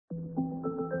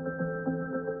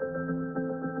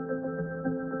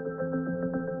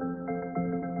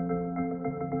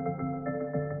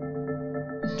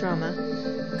drama,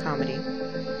 comedy,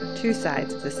 two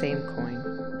sides of the same coin.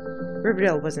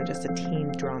 Riverdale wasn't just a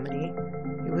teen dramedy,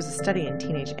 it was a study in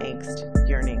teenage angst,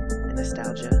 yearning, and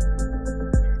nostalgia.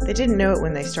 They didn't know it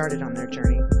when they started on their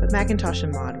journey, but Macintosh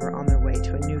and Maud were on their way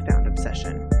to a newfound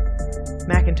obsession.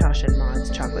 Macintosh and Maud's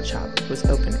Chocolate Shop was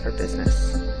open for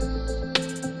business.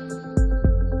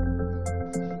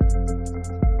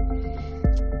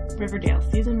 Riverdale,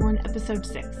 Season 1, Episode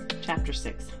 6, Chapter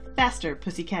 6. Faster,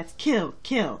 Pussycats, kill,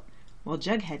 kill! While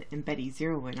Jughead and Betty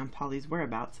zero in on Polly's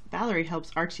whereabouts, Valerie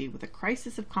helps Archie with a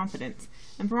crisis of confidence,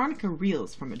 and Veronica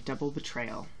reels from a double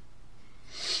betrayal.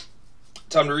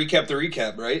 Time to recap the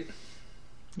recap, right?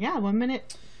 Yeah, 1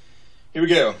 minute. Here we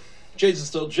go. Jason's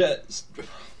still jet.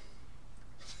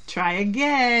 Try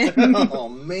again. Oh,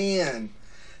 man.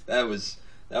 That was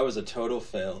a total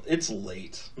fail. It's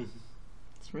late.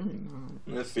 It's really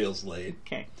not. It feels late.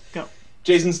 Okay, go.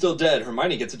 Jason's still dead.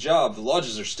 Hermione gets a job. The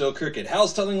lodges are still crooked.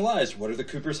 Hal's telling lies. What are the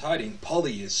Coopers hiding?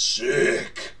 Polly is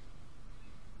sick.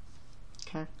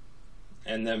 Okay.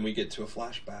 And then we get to a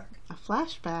flashback. A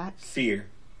flashback? Fear.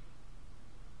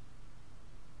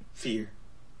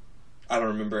 I don't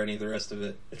remember any of the rest of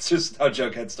it. It's just how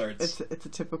Jughead starts. It's a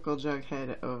typical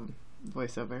Jughead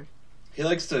voiceover. He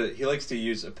likes to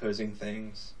use opposing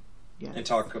things. Yes. And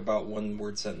talk about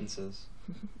one-word sentences.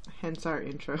 Hence our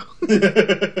intro.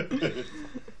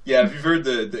 Yeah, if you've heard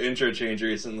the intro change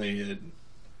recently,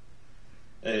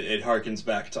 it harkens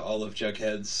back to all of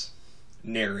Jughead's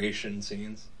narration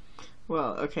scenes.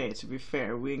 Well, okay, to be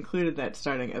fair, we included that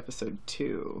starting episode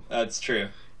 2. That's true.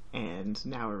 And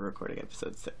now we're recording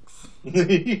episode 6.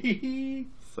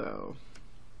 So,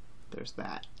 there's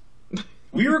that.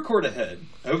 We record ahead.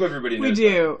 I hope everybody knows we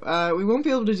do. We won't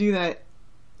be able to do that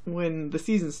when the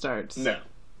season starts. No.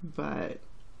 But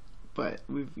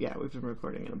we've been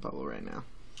recording in a bubble right now.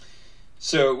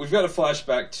 So we've got a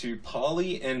flashback to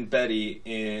Polly and Betty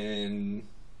in...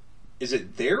 Is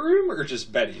it their room or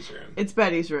just Betty's room? It's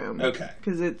Betty's room. Okay.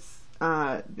 Because it's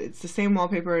the same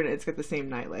wallpaper and it's got the same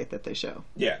nightlight that they show.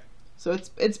 Yeah. So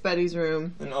it's Betty's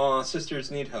room. And sisters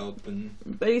need help. And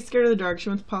Betty's scared of the dark. She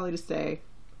wants Polly to stay.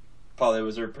 Polly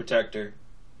was her protector.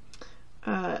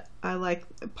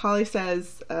 Polly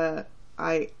says,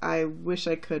 I wish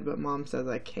I could, but Mom says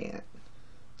I can't.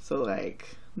 So,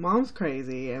 Mom's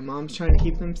crazy, and Mom's trying to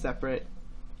keep them separate.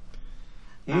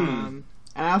 And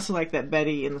I also like that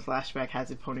Betty, in the flashback,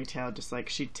 has a ponytail, just like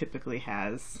she typically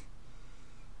has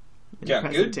in the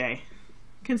present day.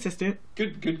 Consistent.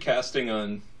 Good casting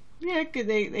on... Yeah, good.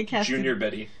 They cast Junior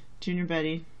Betty. Junior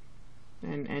Betty.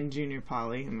 And Junior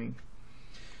Polly. I mean...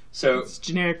 So... It's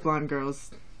generic blonde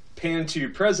girls. Pan to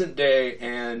present day,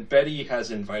 and Betty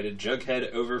has invited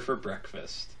Jughead over for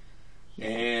breakfast. Yeah.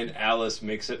 And Alice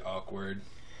makes it awkward.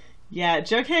 Yeah,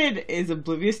 Jughead is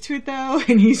oblivious to it, though,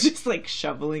 and he's just,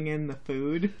 shoveling in the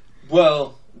food.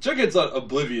 Well, Jughead's not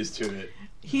oblivious to it.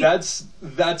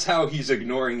 That's how he's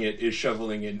ignoring it, is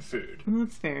shoveling in food. Well,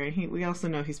 that's fair. We also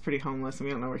know he's pretty homeless, and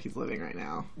we don't know where he's living right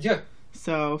now. Yeah.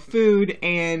 So, food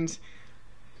and...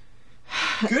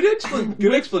 Good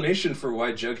explanation for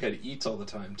why Jughead eats all the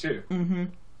time, too. Mm-hmm.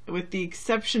 With the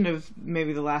exception of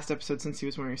maybe the last episode, since he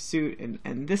was wearing a suit,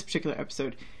 and this particular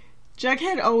episode,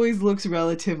 Jughead always looks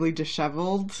relatively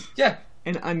disheveled. Yeah.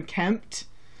 And unkempt.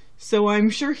 So I'm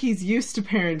sure he's used to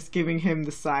parents giving him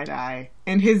the side eye.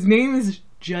 And his name is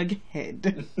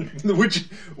Jughead.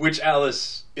 which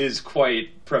Alice is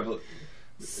quite prevalent,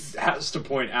 has to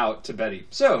point out to Betty.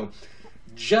 So...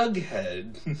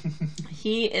 Jughead.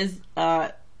 He is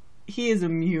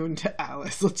immune to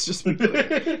Alice, let's just be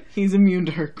clear. He's immune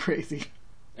to her crazy.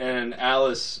 And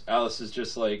Alice is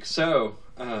just like, so,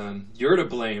 you're to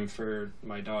blame for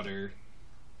my daughter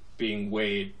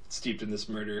being steeped in this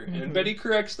murder. Mm-hmm. And Betty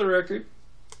corrects the record.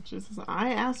 She says,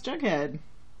 I asked Jughead.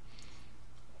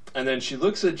 And then she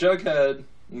looks at Jughead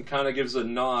and kind of gives a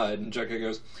nod, and Jughead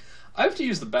goes, I have to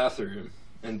use the bathroom.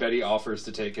 And Betty offers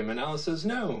to take him, and Alice says,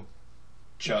 no.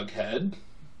 Jughead.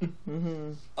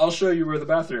 Mm-hmm. I'll show you where the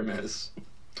bathroom is.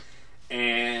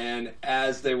 And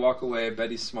as they walk away,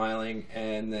 Betty's smiling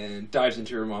and then dives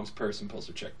into her mom's purse and pulls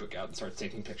her checkbook out and starts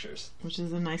taking pictures. Which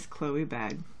is a nice Chloe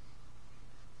bag.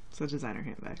 It's a designer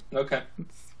handbag. Okay.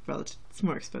 It's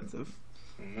more expensive.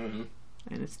 Mm-hmm.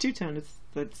 And it's two-toned.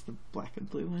 That's the black and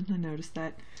blue one. I noticed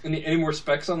that. Any more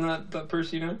specs on that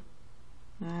purse, you know?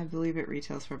 I believe it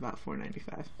retails for about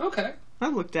 $4.95. Okay.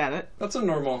 I've looked at it. That's a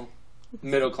normal...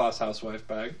 middle-class housewife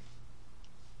bag.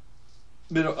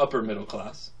 Upper middle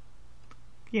class.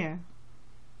 Yeah.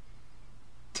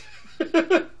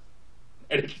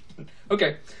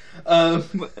 Okay.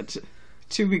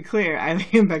 To be clear, I have a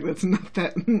handbag that's not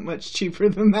that much cheaper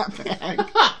than that bag.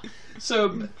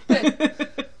 So,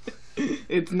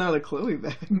 It's not a Chloe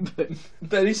bag, but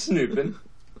Betty's snooping.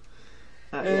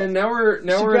 And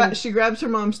yeah. She grabs her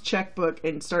mom's checkbook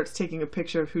and starts taking a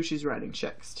picture of who she's writing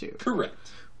checks to. Correct.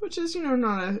 Which is,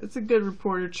 it's a good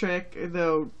reporter trick,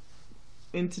 though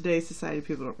in today's society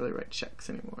people don't really write checks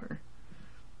anymore.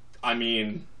 I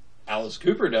mean, Alice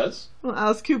Cooper does. Well,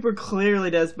 Alice Cooper clearly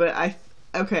does, but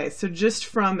okay, so just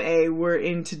from we're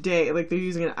in today, like they're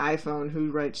using an iPhone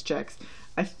who writes checks.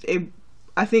 I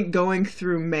think going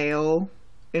through mail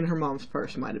in her mom's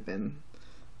purse might have been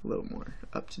a little more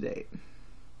up to date.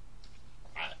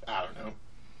 I don't know.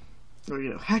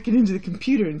 Or hacking into the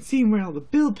computer and seeing where all the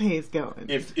bill pay is going.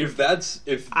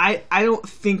 I I don't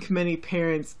think many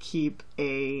parents keep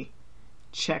a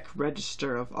check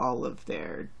register of all of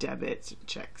their debits and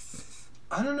checks.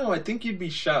 I don't know. I think you'd be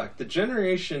shocked. That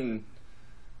generation.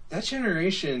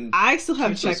 I still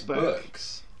have a checkbook.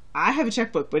 I have a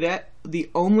checkbook, but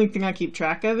the only thing I keep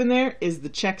track of in there is the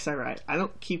checks I write. I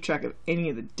don't keep track of any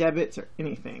of the debits or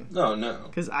anything. Oh, no.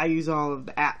 Because I use all of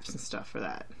the apps and stuff for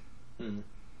that.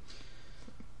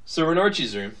 So we're in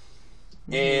Archie's room.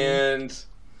 And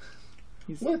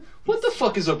what the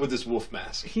fuck is up with this wolf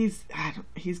mask? He's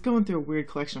going through a weird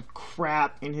collection of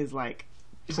crap in his,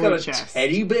 He's got a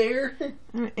teddy bear?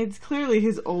 It's clearly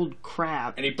his old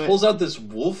crap. And he pulls out this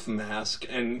wolf mask,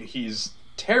 and he's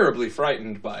terribly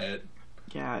frightened by it.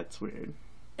 Yeah, it's weird.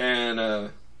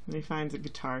 And he finds a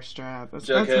guitar strap. That's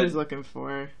what he's looking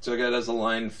for. Jughead has a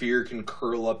line, "Fear can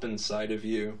curl up inside of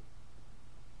you."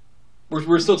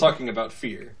 We're still talking about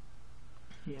fear.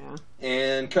 Yeah.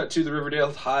 And cut to the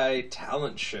Riverdale High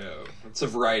talent show. It's a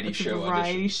variety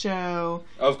show.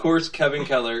 Of course, Kevin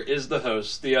Keller is the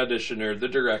host, the auditioner, the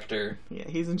director. Yeah,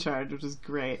 he's in charge, which is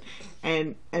great.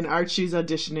 And Archie's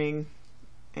auditioning,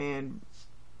 and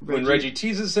when Reggie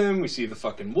teases him, we see the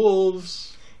fucking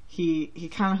wolves. Archie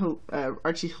kind of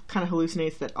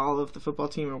hallucinates that all of the football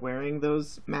team are wearing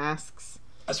those masks.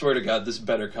 I swear to God, this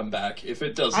better come back. If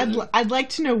it doesn't, I'd like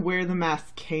to know where the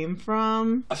mask came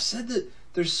from. I've said that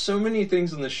there's so many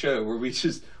things in the show where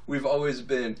we've always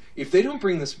been, if they don't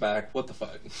bring this back, what the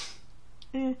fuck?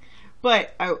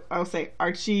 But I'll say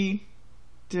Archie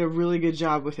did a really good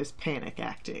job with his panic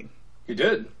acting. He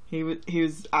did. He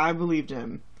was. I believed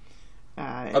him.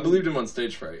 I believed him on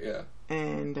stage fright. Yeah.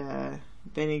 And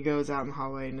then he goes out in the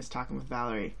hallway and is talking with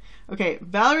Valerie. Okay,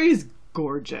 Valerie's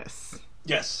gorgeous.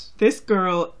 Yes. This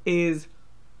girl is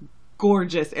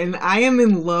gorgeous, and I am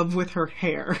in love with her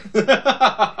hair.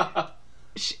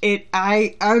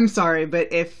 I'm sorry, but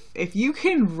if you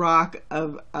can rock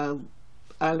an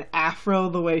afro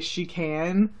the way she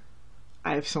can,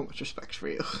 I have so much respect for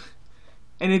you.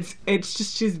 And it's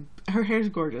just her hair's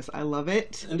gorgeous. I love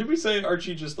it. And did we say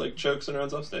Archie just chokes and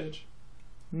runs off stage?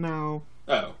 No.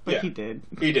 Oh, but yeah. he did.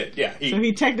 He did, yeah. So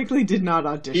he technically did not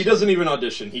audition. He doesn't even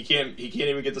audition. He can't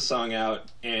even get the song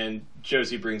out, and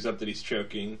Josie brings up that he's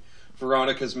choking.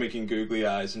 Veronica's making googly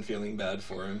eyes and feeling bad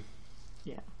for him.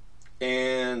 Yeah.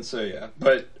 And so, yeah.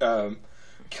 But,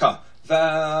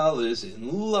 Val is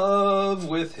in love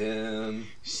with him.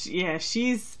 Yeah,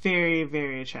 she's very,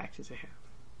 very attracted to him.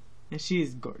 And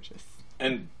she's gorgeous.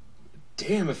 And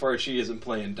damn if Archie isn't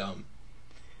playing dumb.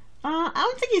 I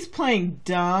don't think he's playing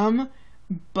dumb,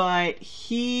 but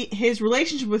his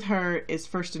relationship with her is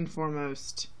first and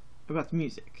foremost about the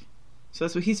music. So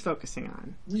that's what he's focusing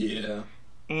on. Yeah.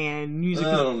 And music.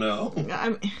 I don't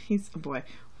know. He's a boy.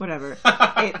 Whatever.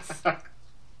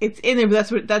 It's in there,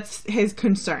 but that's his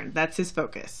concern. That's his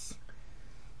focus.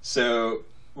 So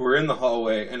we're in the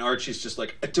hallway, and Archie's just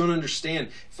like, I don't understand.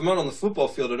 If I'm out on the football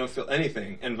field, I don't feel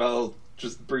anything. And Val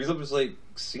just brings up, is like,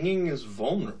 singing is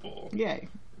vulnerable. Yay.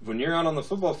 When you're out on the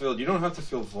football field, you don't have to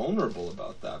feel vulnerable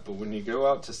about that. But when you go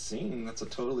out to sing, that's a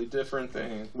totally different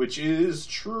thing. Which is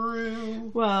true.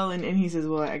 Well, and he says,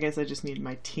 well, I guess I just need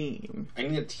my team. I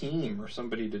need a team or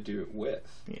somebody to do it with.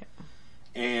 Yeah.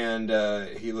 And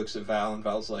he looks at Val, and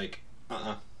Val's like,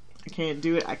 I can't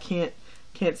do it. I can't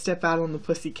step out on the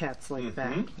Pussycats like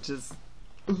that. Which is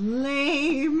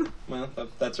lame. Well,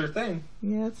 that's her thing.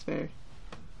 Yeah, that's fair.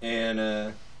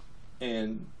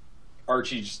 And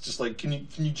Archie's just like, can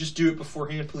you just do it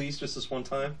beforehand, please, just this one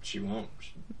time? She won't.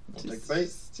 She won't take the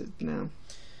bait. No.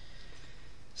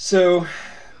 So,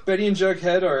 Betty and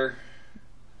Jughead are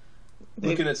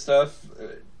looking at stuff.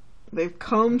 They've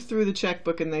combed through the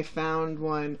checkbook and they found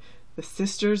one, the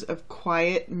Sisters of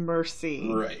Quiet Mercy.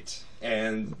 Right.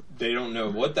 And they don't know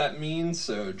what that means,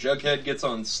 so Jughead gets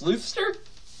on Sleuthster?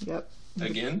 Yep.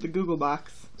 Again? The Google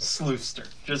box. Sleuthster.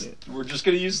 We're just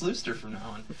going to use Sleuthster from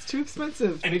now on. It's too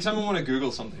expensive. Anytime we want to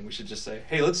Google something, we should just say,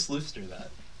 hey, let's Sleuthster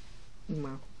that.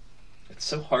 No. It's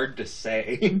so hard to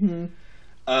say. Mm-hmm.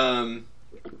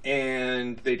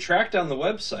 And they track down the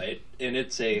website, and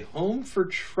it's a home for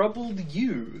troubled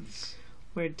youths.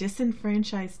 Where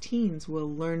disenfranchised teens will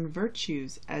learn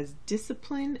virtues as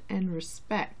discipline and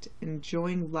respect,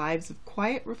 enjoying lives of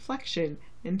quiet reflection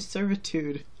and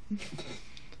servitude.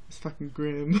 It's fucking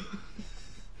grim.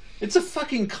 It's a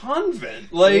fucking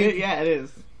convent. Like, yeah, it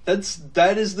is.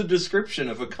 That is the description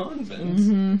of a convent.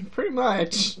 Mm-hmm, pretty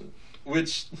much.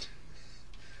 Which,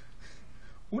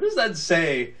 what does that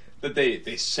say? That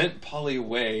they sent Polly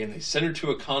away and they sent her to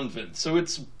a convent. So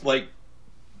it's like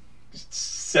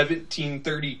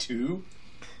 1732.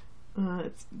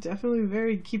 It's definitely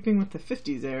very keeping with the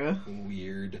 50s era.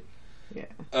 Weird. Yeah.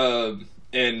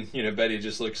 And Betty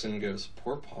just looks and goes,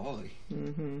 "Poor Polly."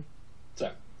 Mm-hmm.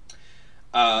 So,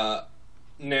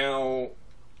 now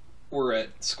we're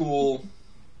at school,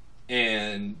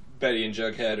 and Betty and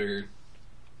Jughead are.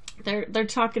 They're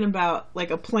talking about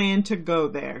like a plan to go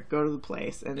to the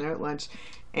place, and they're at lunch,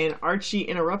 and Archie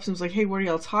interrupts and is like, "Hey, what are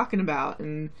y'all talking about?"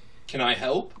 And Can I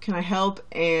help?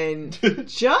 And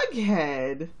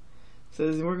Jughead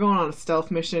says, "We're going on a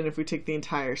stealth mission. If we take the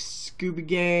entire Scooby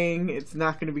Gang, it's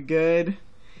not going to be good."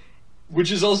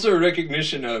 Which is also a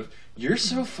recognition of, you're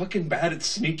so fucking bad at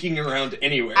sneaking around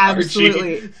anywhere,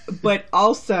 Absolutely. Archie. But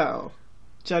also,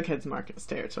 Jughead's Marcus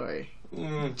territory.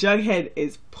 Mm. Jughead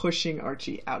is pushing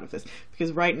Archie out of this.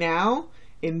 Because right now,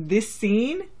 in this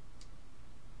scene,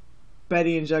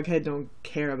 Betty and Jughead don't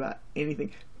care about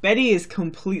anything. Betty is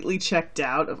completely checked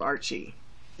out of Archie.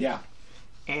 Yeah.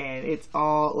 And it's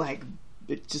all like,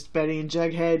 it's just Betty and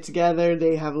Jughead together.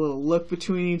 They have a little look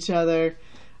between each other.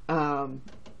 And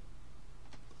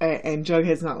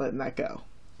Jughead's not letting that go.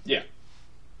 Yeah.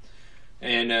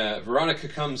 And Veronica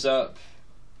comes up,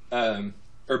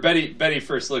 or Betty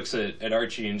first looks at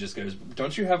Archie and just goes,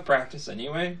 "Don't you have practice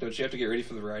anyway? Don't you have to get ready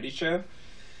for the variety show?"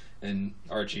 And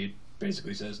Archie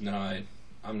basically says, "No,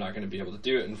 I'm not going to be able to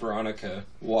do it." And Veronica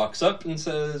walks up and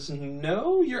says,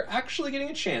 "No, you're actually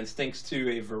getting a chance thanks to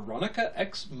a Veronica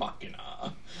ex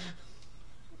machina."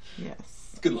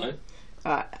 Yes. Good line.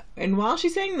 And while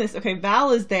she's saying this, okay, Val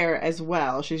is there as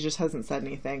well. She just hasn't said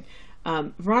anything.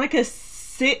 Veronica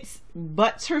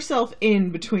butts herself in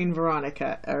between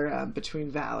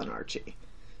between Val and Archie.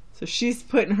 So she's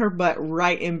putting her butt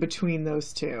right in between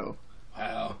those two.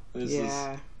 Wow. This is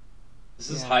Yeah.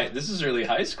 This is early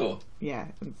high school. Yeah.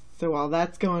 So while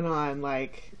that's going on,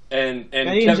 like, And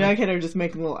Betty and Jughead are just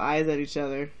making little eyes at each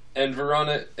other. And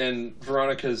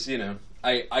Veronica's,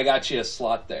 I got you a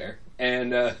slot there.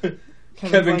 And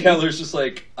Kevin Keller's just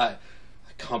like, I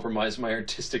compromised my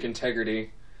artistic integrity.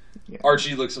 Yeah.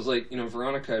 Archie looks like,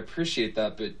 Veronica, I appreciate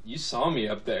that, but you saw me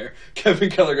up there.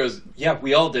 Kevin Keller goes, "Yeah,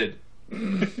 we all did."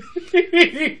 Love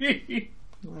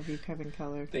you, Kevin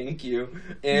Keller. Thank you.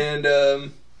 And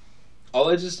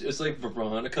it's like,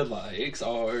 Veronica likes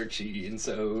Archie, and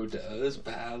so does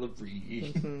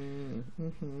Valerie. Mm-hmm.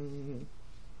 Mm-hmm.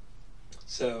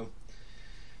 So,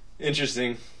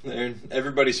 interesting.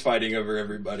 Everybody's fighting over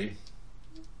everybody.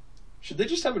 Should they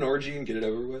just have an orgy and get it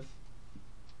over with?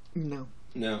 No.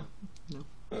 No? No.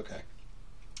 Okay.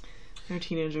 They're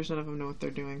teenagers. None of them know what they're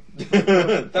doing.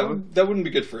 that wouldn't be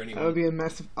good for anyone. That would be a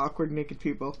mess of awkward naked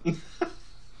people.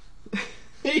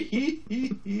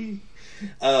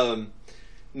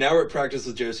 Now we're at practice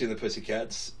with Josie and the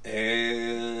Pussycats,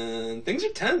 and things are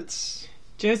tense.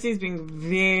 Josie's being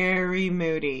very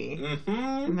moody. Mm-hmm.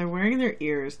 And they're wearing their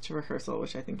ears to rehearsal,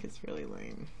 which I think is really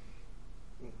lame.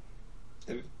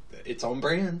 It's on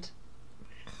brand.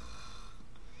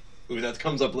 Ooh, that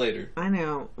comes up later. I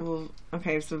know. Well,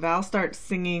 okay, so Val starts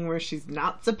singing where she's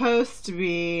not supposed to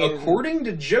be. According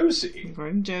to Josie.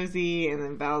 According to Josie, and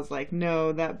then Val's like,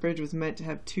 "No, that bridge was meant to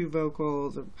have two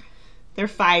vocals." They're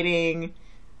fighting.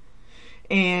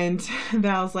 And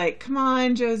Val's like, "Come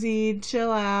on, Josie,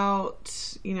 chill out.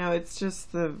 It's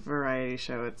just the variety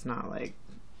show. It's not like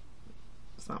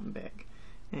something big."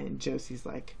 And Josie's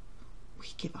like, "We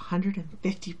give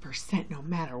 150% no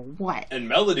matter what." And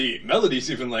Melody's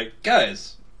even like,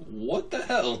 "Guys, what the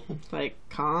hell?" Like,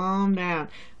 calm down.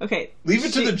 Okay. Leave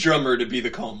it to the drummer to be the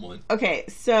calm one. Okay,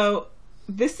 so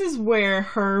this is where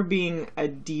her being a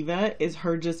diva is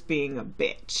her just being a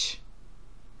bitch.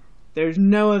 There's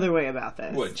no other way about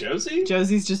this. What, Josie?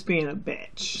 Josie's just being a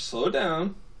bitch. Slow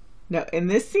down. No, in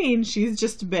this scene, she's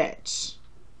just a bitch.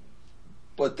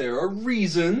 But there are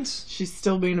reasons. She's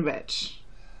still being a bitch.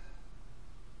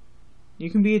 You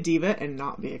can be a diva and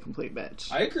not be a complete bitch.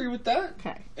 I agree with that.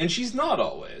 Okay. And she's not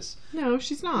always. No,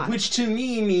 she's not. Which to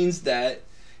me means that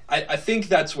I think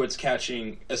that's what's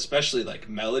catching especially like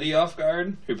Melody off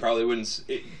guard, who probably wouldn't,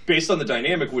 based on the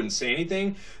dynamic, wouldn't say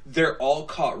anything. They're all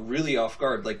caught really off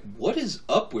guard. Like, what is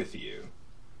up with you?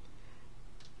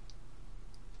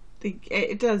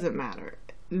 it doesn't matter.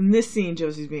 In this scene,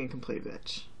 Josie's being a complete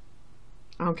bitch.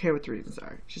 I don't care what the reasons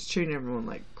are. She's treating everyone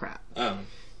like crap. Oh.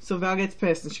 So Val gets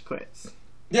pissed and she quits.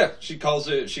 Yeah, she calls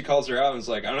her out and is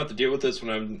like, I don't have to deal with this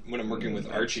when I'm working with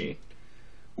Archie.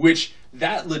 Which,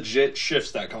 that legit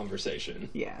shifts that conversation.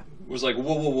 Yeah. It was like,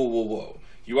 whoa.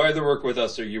 You either work with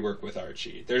us or you work with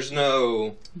Archie. There's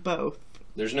no... Both.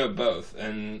 There's no both.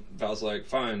 And Val's like,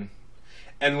 fine.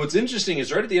 And what's interesting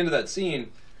is right at the end of that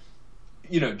scene,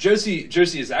 you know, Josie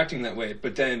is acting that way,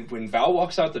 but then when Val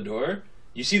walks out the door,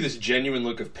 you see this genuine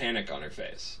look of panic on her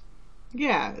face.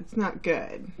 Yeah, it's not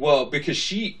good. Well, because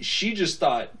she just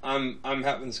thought, I'm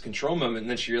having this control moment, and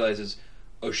then she realizes,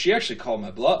 oh, she actually called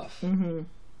my bluff. Mm-hmm.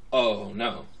 Oh,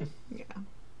 no. Yeah.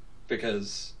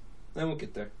 Because, then we'll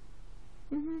get there.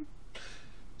 Mm-hmm.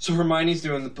 So Hermione's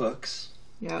doing the books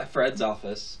Yeah. at Fred's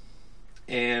office.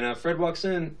 And Fred walks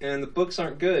in, and the books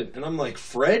aren't good. And I'm like,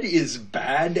 Fred is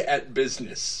bad at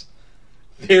business.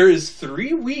 There is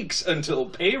 3 weeks until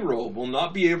payroll will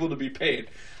not be able to be paid.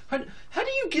 How do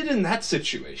you get in that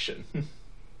situation?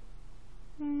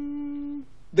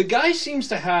 The guy seems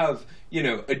to have, you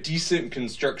know, a decent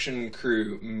construction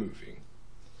crew moving.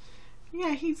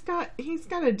 Yeah, he's got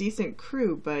a decent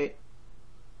crew, but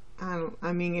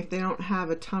I mean, if they don't have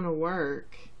a ton of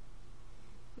work,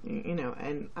 you know,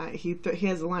 and he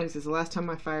has a line. He says, "The last time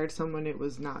I fired someone, it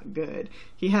was not good."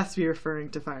 He has to be referring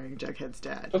to firing Jughead's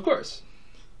dad. Of course.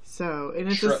 So, and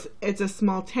it's a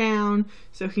small town,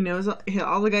 so he knows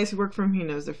all the guys who work for him. He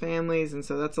knows their families, and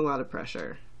so that's a lot of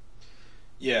pressure.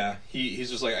 Yeah,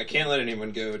 he's just like, I can't let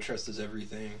anyone go. Trust is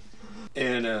everything.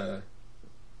 And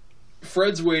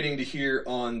Fred's waiting to hear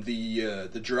on the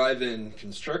drive-in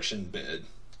construction bid,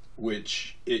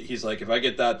 which he's like, if I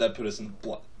get that put us in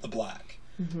the black.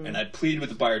 Mm-hmm. And I'd plead with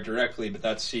the buyer directly, but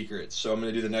that's secret. So I'm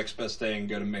going to do the next best thing and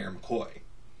go to Mayor McCoy.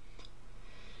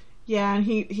 Yeah, and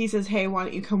he says, hey, why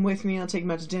don't you come with me? I'll take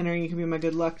you out to dinner. You can be my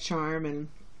good luck charm. And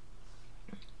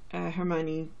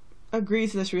Hermione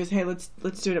agrees to this. She goes, hey, let's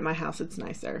do it at my house. It's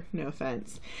nicer. No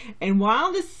offense. And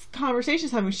while this conversation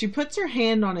is happening, she puts her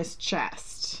hand on his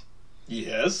chest.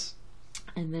 Yes.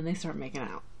 And then they start making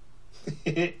out.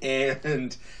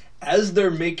 And as they're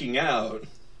making out,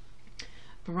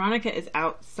 Veronica is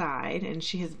outside, and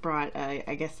she has brought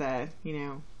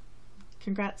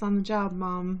congrats on the job,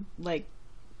 Mom,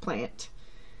 plant.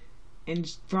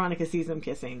 And Veronica sees them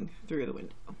kissing through the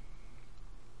window.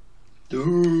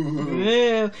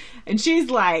 Ooh. And she's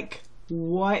like,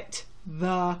 what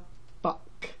the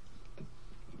fuck?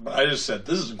 But I just said,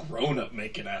 this is grown-up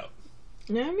making out.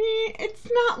 I mean, it's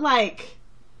not like...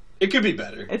 It could be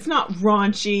better. It's not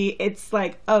raunchy. It's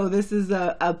like, oh, this is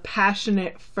a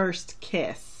passionate first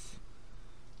kiss.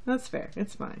 That's fair.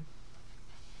 It's fine.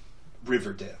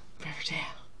 Riverdale.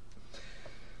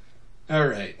 All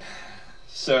right.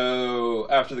 So,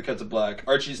 after the cut to black,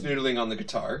 Archie's noodling on the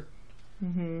guitar.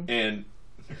 Mm-hmm. And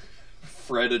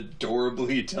Fred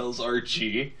adorably tells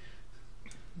Archie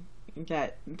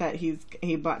that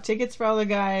he bought tickets for all the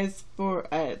guys for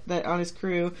that on his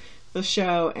crew, the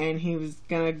show, and he was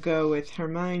gonna go with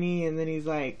Hermione, and then he's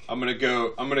like, I'm gonna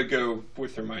go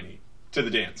with Hermione to the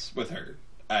dance with her.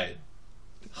 It's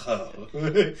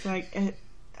like, is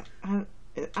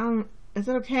it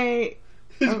okay?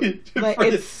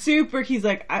 It's super. He's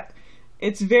like,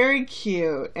 it's very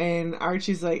cute, and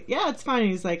Archie's like, yeah, it's fine.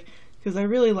 And he's like, because I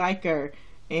really like her,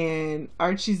 and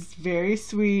Archie's very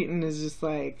sweet and is just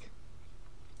like,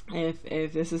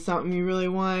 if this is something you really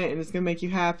want and it's gonna make you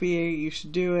happy, you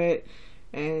should do it.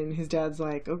 And his dad's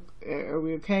like, are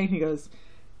we okay? And he goes,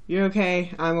 you're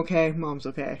okay, I'm okay, Mom's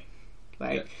okay.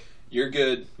 Yeah. You're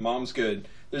good, Mom's good.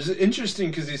 There's interesting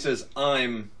because he says,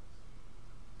 I'm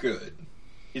good.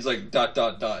 He's like, ...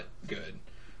 good.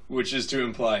 Which is to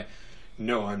imply,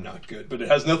 no, I'm not good, but it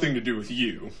has nothing to do with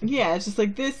you. Yeah, it's just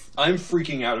like this. I'm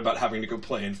freaking out about having to go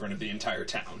play in front of the entire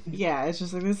town. Yeah, it's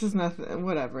just like, this is nothing,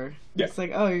 whatever. Yeah. It's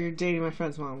like, oh, you're dating my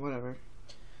friend's mom, whatever.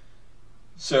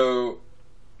 So,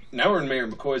 now we're in Mayor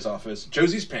McCoy's office.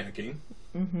 Josie's panicking.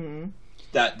 Mm-hmm.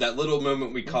 That little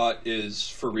moment we caught is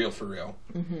for real.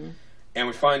 Mm-hmm. And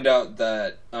we find out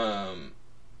that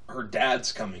her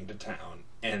dad's coming to town.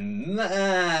 And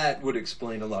that would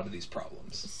explain a lot of these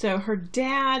problems. So her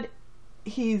dad,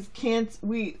 we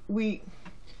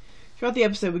throughout the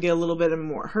episode we get a little bit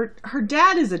more. Her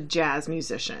dad is a jazz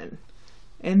musician,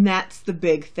 and that's the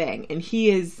big thing. And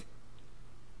he is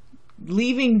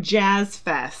leaving Jazz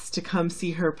Fest to come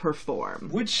see her perform.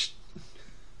 Which,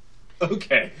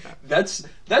 okay, that's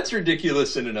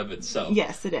ridiculous in and of itself.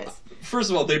 Yes, it is. First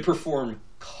of all, they perform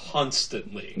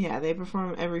constantly. Yeah, they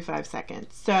perform every 5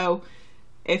 seconds. So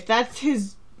if that's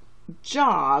his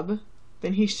job,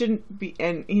 then he shouldn't be.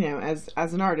 And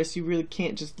as an artist, you really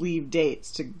can't just leave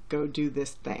dates to go do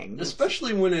this thing,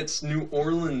 especially when it's New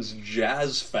Orleans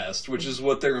Jazz Fest, which is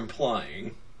what they're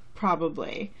implying.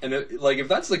 Probably. And if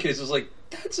that's the case, it's like,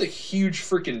 that's a huge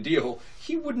freaking deal.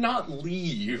 He would not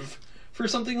leave for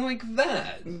something like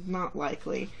that. Not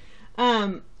likely.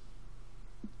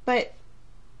 But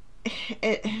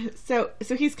so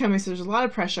he's coming, so there's a lot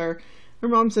of pressure. Her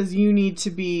mom says, you need to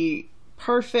be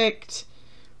perfect,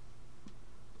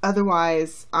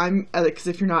 otherwise because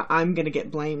if you're not, I'm gonna get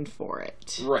blamed for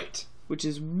it. Right. Which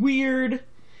is weird.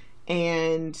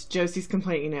 And Josie's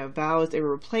complaining, Val is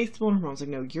irreplaceable, and her mom's like,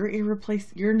 no, you're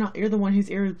irreplaceable. You're the one who's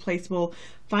irreplaceable.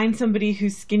 Find somebody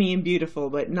who's skinny and beautiful,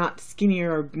 but not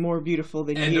skinnier or more beautiful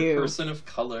than and you. And a person of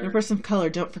color. And a person of color.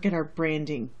 Don't forget our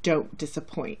branding. Don't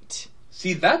disappoint.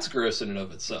 See, that's gross in and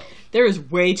of itself. There is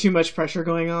way too much pressure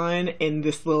going on in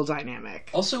this little dynamic.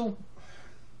 Also,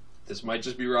 this might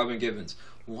just be Robin Givens.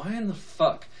 Why in the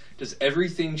fuck does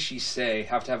everything she say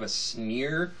have to have a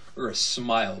sneer or a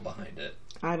smile behind it?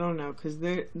 I don't know, because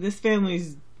this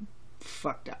family's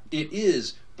fucked up. It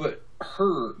is, but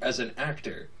her as an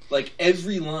actor, like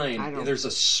every line, there's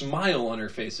a smile on her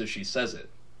face as she says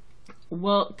it.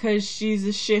 Well, because she's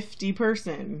a shifty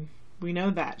person. We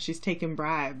know that. She's taken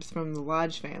bribes from the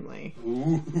Lodge family.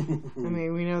 Ooh. I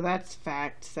mean, we know that's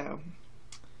fact, so.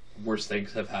 Worse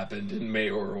things have happened in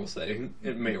mayoral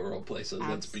places,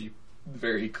 let's be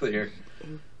very clear.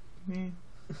 Yeah.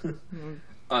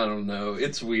 I don't know.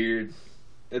 It's weird.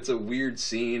 It's a weird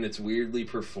scene. It's weirdly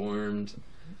performed.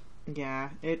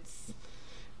 Yeah, it's...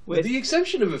 With the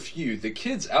exception of a few, the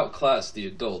kids outclass the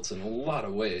adults in a lot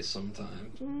of ways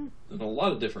sometimes. In a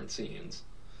lot of different scenes.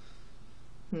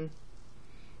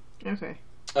 Okay.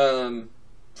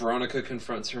 Veronica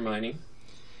confronts Hermione.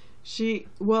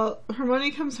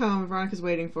 Hermione comes home, Veronica's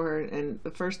waiting for her, and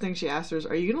the first thing she asks her is,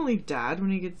 are you going to leave Dad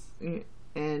when he gets...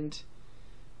 And...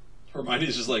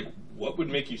 Hermione's just like, what would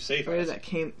make you say that? Where did that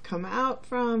come out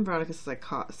from? Veronica says, I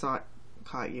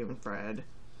caught you and Fred.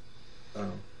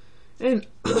 Oh. And...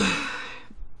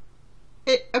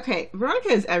 Veronica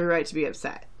has every right to be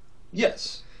upset.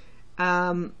 Yes.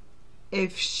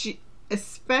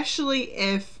 Especially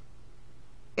if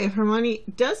Hermione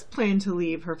does plan to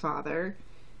leave her father,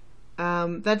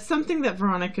 that's something that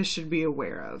Veronica should be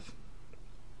aware of.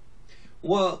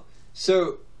 Well,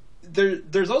 so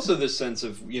there's also this sense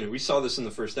of, we saw this in the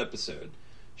first episode.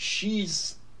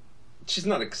 She's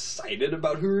not excited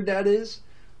about who her dad is,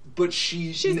 but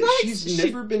she's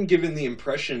never been given the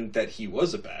impression that he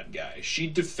was a bad guy. She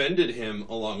defended him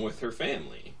along with her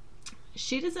family.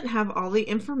 She doesn't have all the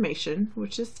information,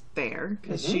 which is fair,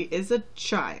 because she is a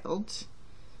child.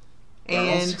 They're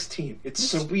all 16. It's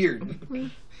so weird.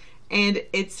 And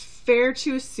it's fair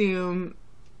to assume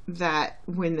that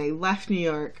when they left New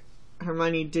York,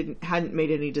 Hermione hadn't made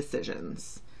any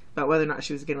decisions about whether or not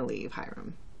she was going to leave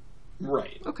Hiram.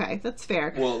 Right. Okay, that's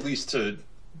fair. Well, at least to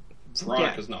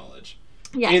Veronica's knowledge.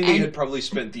 Yeah, and they had probably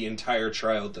spent the entire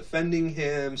trial defending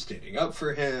him, standing up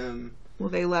for him. Well,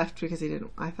 they left because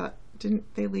didn't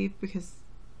they leave because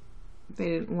they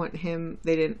didn't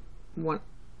want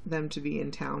them to be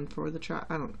in town for the trial?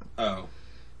 I don't know. Oh.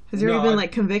 Has he already been,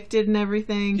 convicted and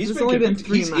everything? It's only been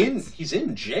 3 months. He's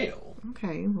in jail.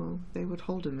 Okay, well, they would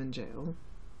hold him in jail.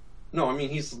 No, I mean,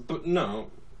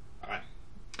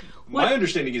 my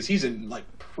understanding is he's in,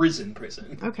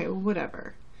 prison. Okay, well,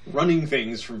 whatever. Running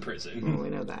things from prison. Well, we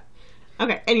know that.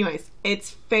 Okay, anyways, it's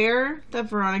fair that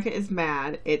Veronica is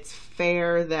mad. It's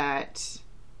fair that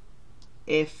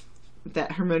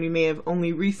that Hermione may have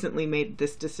only recently made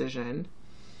this decision.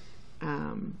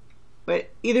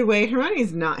 But either way,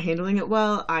 Hermione's not handling it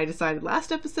well. I decided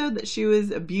last episode that she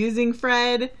was abusing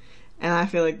Fred, and I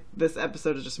feel like this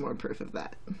episode is just more proof of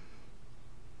that.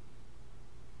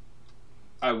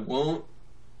 I won't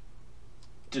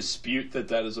dispute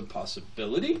that is a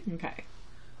possibility. Okay.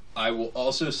 I will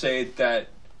also say that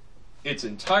it's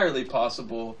entirely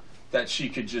possible that she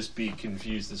could just be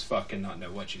confused as fuck and not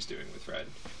know what she's doing with Fred.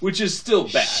 Which is still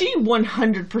bad. She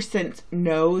 100%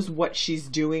 knows what she's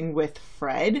doing with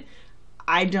Fred.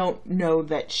 I don't know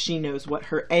that she knows what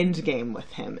her end game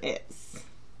with him is.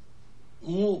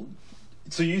 Well,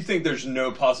 so you think there's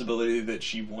no possibility that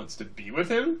she wants to be with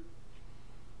him?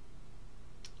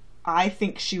 I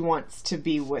think she wants to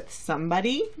be with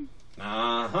somebody.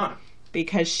 Uh-huh.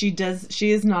 Because she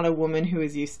is not a woman who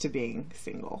is used to being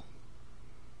single.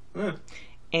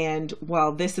 And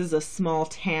while this is a small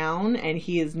town and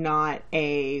he is not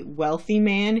a wealthy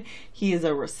man, he is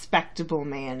a respectable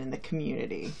man in the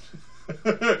community.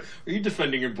 Are you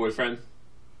defending your boyfriend?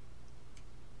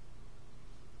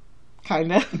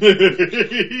 kind of.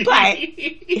 But I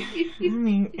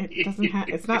mean, it doesn't have.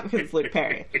 It's not because it's Luke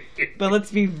Perry. But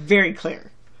let's be very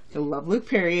clear: I love Luke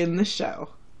Perry in the show,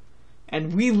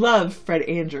 and we love Fred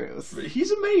Andrews.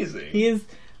 He's amazing.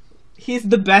 He's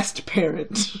the best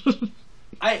parent.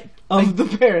 Of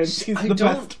the parents, he's the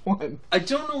best one. I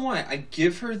don't know why. I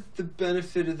give her the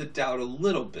benefit of the doubt a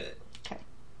little bit.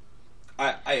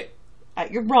 Okay.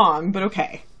 You're wrong, but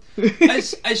okay. I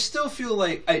still feel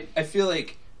like I feel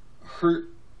like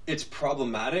it's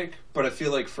problematic, but I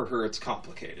feel like for her it's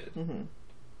complicated. Mm-hmm.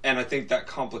 And I think that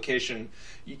complication,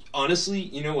 honestly,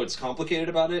 you know what's complicated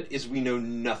about it is we know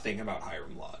nothing about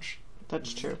Hiram Lodge.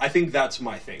 That's true. I think that's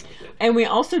my thing with it. And we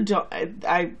also don't.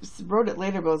 I wrote it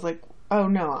later, but I was like, oh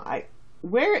no,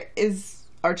 where is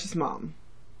Archie's mom?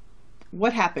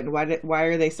 What happened? Why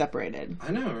are they separated?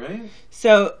 I know, right?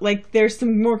 So, like, there's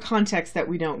some more context that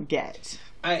we don't get.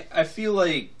 I feel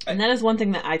like... And that is one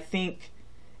thing that I think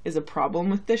is a problem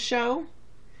with this show.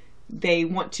 They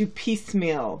want to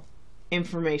piecemeal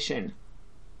information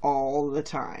all the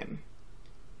time.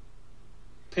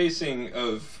 Pacing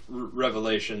of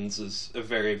revelations is a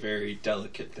very, very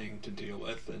delicate thing to deal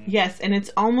with. And yes, and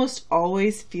it's almost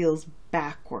always feels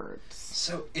backwards.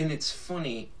 So, and it's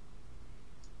funny...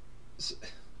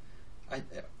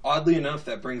 oddly enough,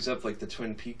 that brings up like the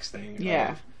Twin Peaks thing.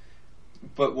 Yeah.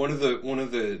 But one of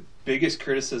the biggest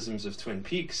criticisms of Twin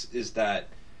Peaks is that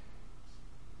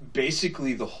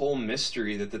basically the whole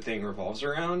mystery that the thing revolves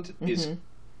around is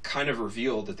kind of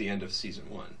revealed at the end of season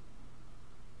 1.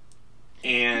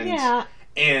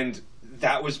 And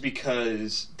that was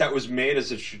because that was made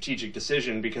as a strategic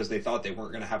decision because they thought they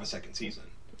weren't going to have a second season.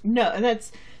 No,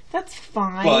 that's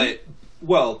fine. But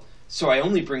well. So I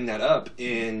only bring that up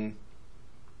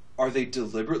are they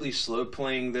deliberately slow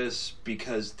playing this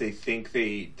because they think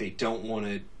they don't want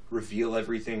to reveal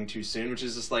everything too soon, which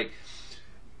is just like,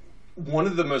 one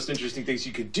of the most interesting things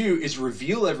you could do is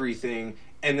reveal everything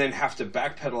and then have to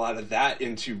backpedal out of that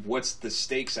into what's the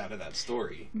stakes out of that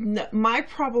story. No, my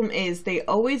problem is they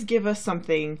always give us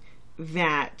something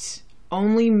that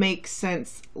only makes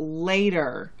sense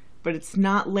later, but it's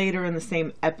not later in the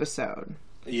same episode.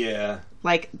 Yeah.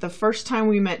 Like, the first time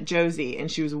we met Josie,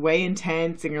 and she was way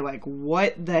intense, and you're like,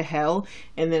 what the hell?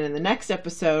 And then in the next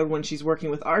episode, when she's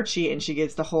working with Archie, and she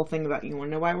gets the whole thing about, you want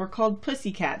to know why we're called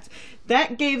Pussycats?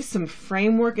 That gave some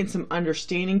framework and some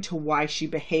understanding to why she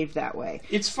behaved that way.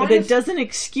 It's fine. But it doesn't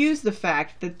excuse the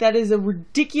fact that that is a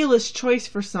ridiculous choice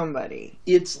for somebody.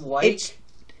 It's like...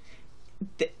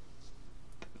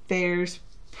 I'm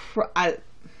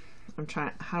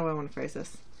trying... How do I want to phrase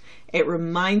this? It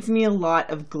reminds me a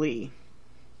lot of Glee.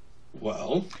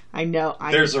 Well, I know.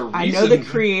 There's a reason. I know the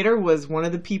creator was one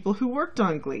of the people who worked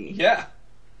on Glee. Yeah.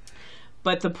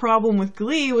 But the problem with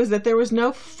Glee was that there was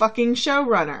no fucking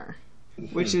showrunner,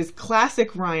 which is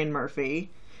classic Ryan Murphy.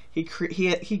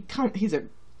 He's a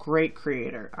great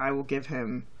creator. I will give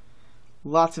him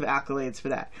lots of accolades for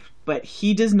that. But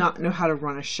he does not know how to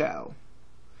run a show.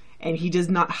 And he does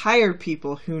not hire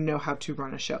people who know how to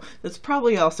run a show. This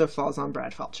probably also falls on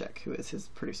Brad Falchuk, who is his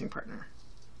producing partner.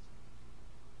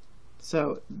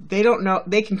 So they don't know.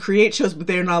 They can create shows, but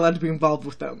they're not allowed to be involved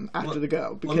with them after the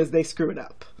go because they screw it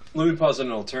up. Let me posit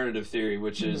an alternative theory,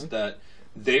 which is that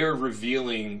they are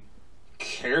revealing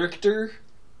character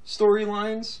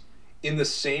storylines in the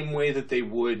same way that they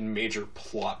would major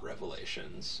plot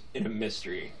revelations in a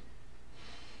mystery.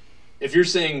 If you're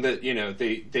saying that, you know,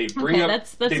 they bring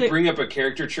bring up a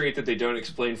character trait that they don't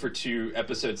explain for 2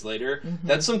 episodes later,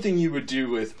 that's something you would do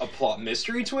with a plot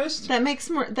mystery twist. That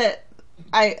makes more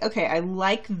I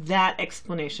like that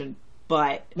explanation,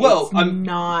 but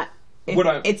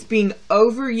it's being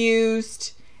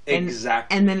overused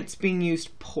exactly, and then it's being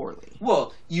used poorly.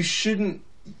 Well, you shouldn't.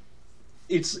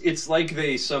 It's like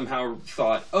they somehow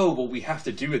thought, oh, well, we have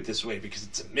to do it this way because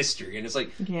it's a mystery, and it's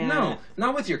like, no,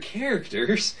 not with your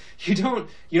characters. You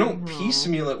don't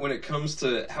piecemeal it when it comes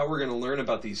to how we're going to learn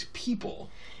about these people.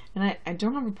 And I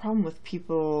don't have a problem with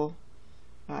people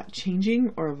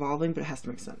changing or evolving, but it has to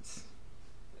make sense.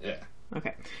 Yeah.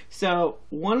 Okay. So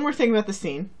one more thing about the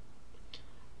scene.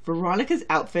 Veronica's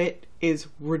outfit is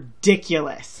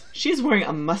ridiculous. She's wearing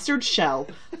a mustard shell,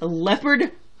 a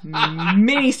leopard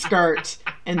mini skirt,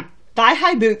 and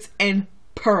thigh-high boots and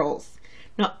pearls.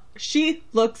 Now, she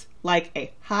looks like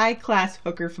a high-class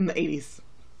hooker from the 80s.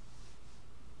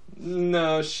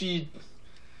 No, she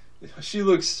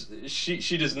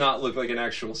does not look like an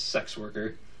actual sex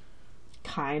worker.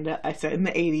 Kinda. I said in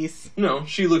the 80s. No,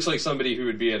 she looks like somebody who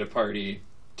would be at a party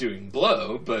doing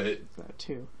blow, but... That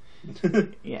too.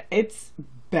 Yeah, it's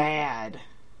bad.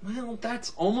 Well,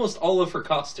 that's almost all of her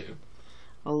costume.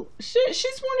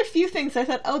 She's worn a few things. I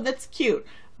thought, oh, that's cute.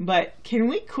 But can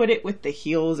we quit it with the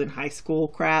heels and high school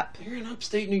crap? You're in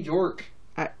upstate New York.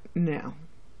 No.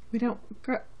 We don't...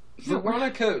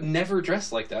 Veronica never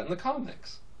dressed like that in the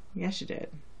comics. Yeah, she did.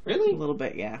 Really? A little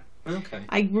bit, yeah. Okay.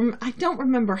 I don't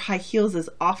remember high heels as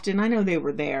often. I know they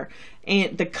were there.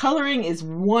 And the coloring is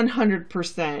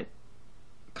 100%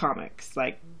 comics.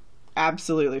 Like,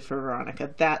 absolutely for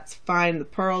Veronica. That's fine. The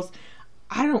pearls,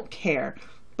 I don't care.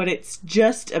 But it's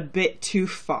just a bit too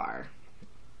far.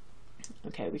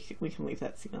 Okay, we can leave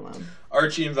that scene alone.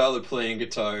 Archie and Val are playing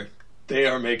guitar. They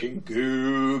are making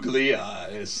googly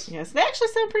eyes. Yes, they actually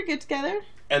sound pretty good together.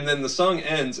 And then the song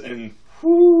ends and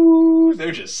whoo,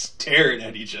 they're just staring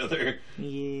at each other.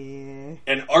 Yeah.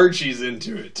 And Archie's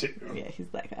into it too. Yeah,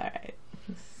 he's like, alright.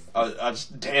 I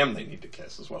just, damn, they need to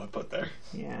kiss is what I put there.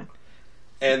 Yeah.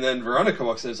 And then Veronica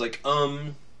walks in and is like,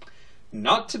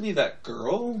 not to be that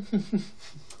girl.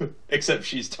 Except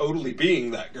she's totally being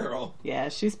that girl. Yeah,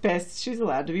 she's pissed. She's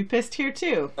allowed to be pissed here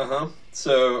too. Uh-huh.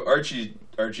 So Archie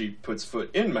puts foot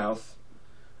in mouth.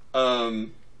 You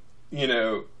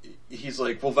know, he's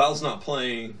like, well, Val's not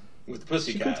playing with the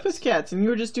Pussycats. She puts Pussycats, and you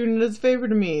were just doing it as a favor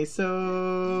to me,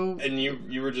 so... And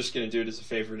you were just going to do it as a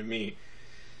favor to me.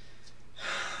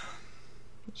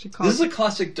 This is a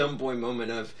classic dumb boy moment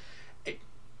of...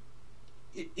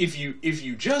 If you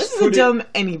just This is a dumb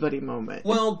anybody moment.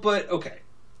 Well, but, okay.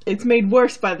 It's made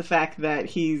worse by the fact that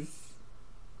he's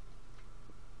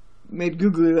made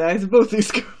googly eyes of both these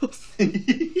girls.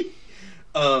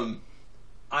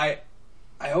 I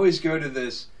always go to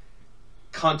this.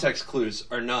 Context clues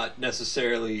are not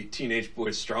necessarily teenage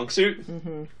boys' strong suit,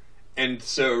 and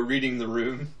so reading the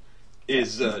room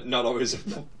is not always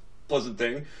a pleasant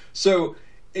thing. So,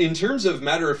 in terms of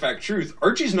matter-of-fact truth,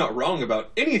 Archie's not wrong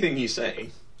about anything he's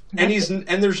saying.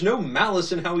 And there's no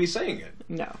malice in how he's saying it.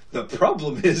 No. The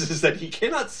problem is that he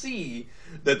cannot see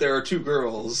that there are two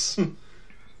girls.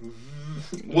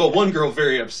 Well, one girl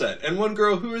very upset, and one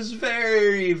girl who is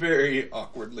very, very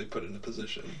awkwardly put in a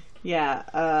position. Yeah,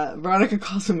 Veronica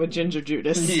calls him a ginger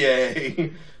Judas.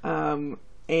 Yay. And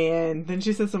then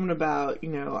she says something about,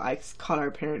 I caught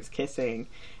our parents kissing.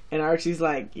 And Archie's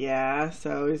like, yeah.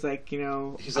 So he's like,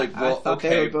 I thought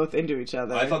they were both into each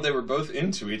other. I thought they were both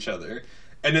into each other.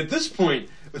 And at this point,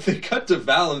 they cut to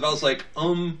Val, and Val's like,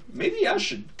 maybe I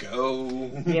should go.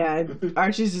 Yeah,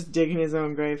 Archie's just digging his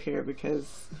own grave here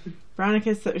because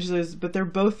Veronica says, but they're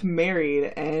both married,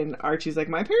 and Archie's like,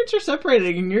 my parents are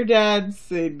separated, and your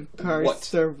dad's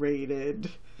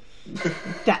incarcerated.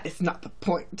 That is not the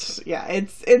point. Yeah,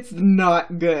 it's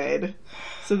not good.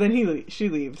 So then she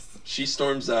leaves. She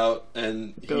storms out,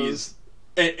 and it's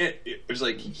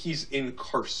like, he's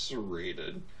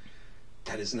incarcerated.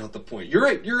 That is not the point. You're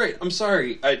right. I'm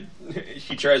sorry.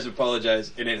 He tries to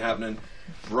apologize. It ain't happening.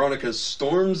 Veronica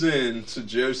storms in to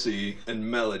Josie and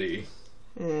Melody.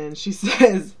 And she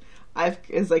says,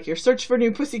 your search for a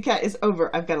new pussycat is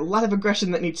over. I've got a lot of aggression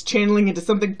that needs channeling into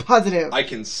something positive. I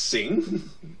can sing.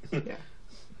 Yeah.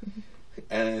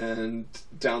 And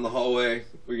down the hallway,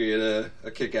 we get a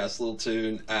kick-ass little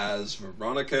tune as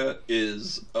Veronica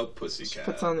is a pussycat. She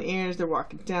puts on the ears, they're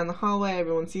walking down the hallway,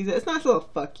 everyone sees it. It's a nice little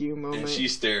fuck you moment. And she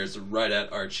stares right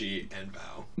at Archie and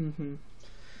Val. Mm-hmm.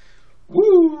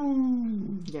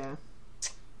 Woo! Yeah.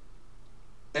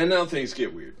 And now things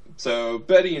get weird. So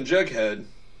Betty and Jughead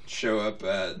show up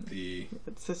at the...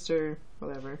 Sister,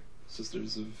 whatever.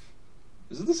 Sisters of...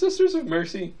 Is it the Sisters of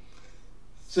Mercy?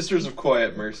 Sisters of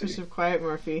Quiet Mercy. Sisters of Quiet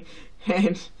Murphy.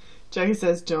 And Jughead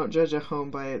says, don't judge a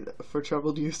home for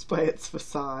troubled use by its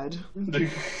facade.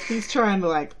 He's trying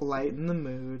to, lighten the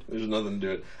mood. There's nothing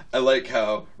to it. I like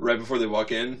how, right before they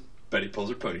walk in, Betty pulls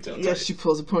her ponytail tight. Yes, she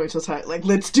pulls her ponytail tight. Like,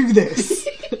 let's do this.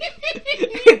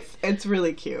 it's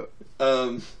really cute.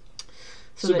 So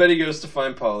Betty goes to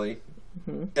find Polly.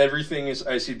 Mm-hmm. Everything is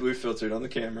icy blue filtered on the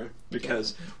camera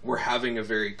because we're having a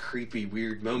very creepy,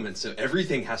 weird moment, so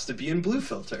everything has to be in blue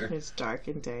filter. It's dark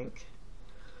and dank.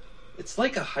 It's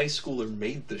like a high schooler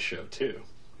made the show, too.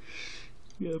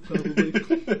 Yeah, probably.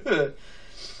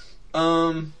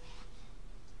 And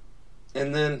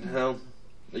then,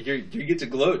 you get to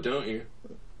gloat, don't you?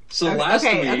 So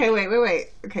wait.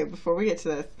 Okay, before we get to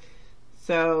this.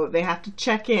 So they have to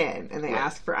check in, and they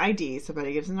ask for ID. So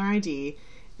Betty gives them their ID,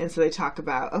 and so they talk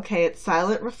about, okay, it's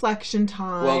silent reflection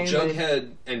time. Well,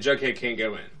 Jughead can't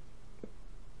go in.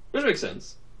 Which makes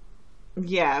sense.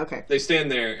 Yeah, okay. They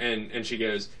stand there, and she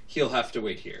goes, he'll have to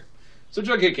wait here. So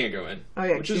Jughead can't go in. Oh,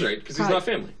 yeah. Which is right, because he's not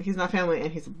family. He's not family,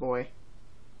 and he's a boy.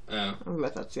 Oh. I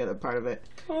bet that's the other part of it.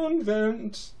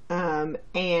 Convent. And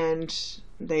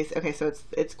So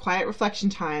it's quiet reflection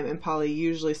time, and Polly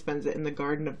usually spends it in the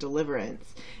Garden of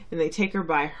Deliverance, and they take her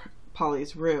by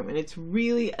Polly's room, and it's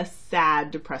really a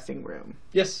sad, depressing room.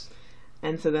 Yes.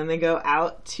 And so then they go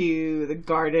out to the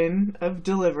Garden of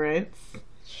Deliverance.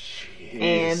 Jeez.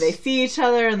 And they see each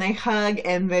other and they hug,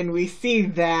 and then we see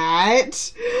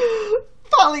that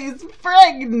Polly's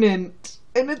pregnant,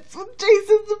 and it's with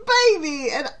Jason's baby,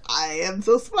 and I am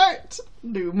so smart.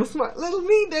 Do my smart little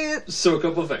me dance. So a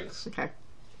couple things. Okay.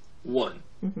 1,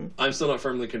 I'm still not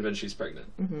firmly convinced she's pregnant.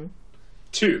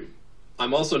 2,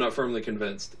 I'm also not firmly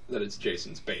convinced that it's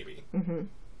Jason's baby.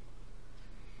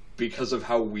 Because of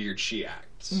how weird she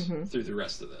acts through the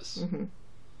rest of this.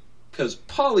 Because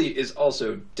Polly is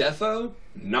also defo,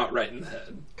 not right in the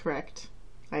head. Correct.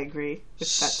 I agree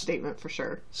with that statement for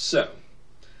sure. So,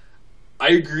 I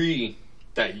agree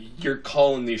that you're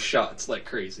calling these shots like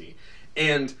crazy.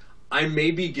 And I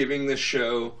may be giving this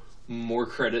show more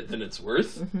credit than it's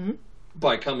worth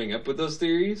by coming up with those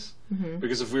theories.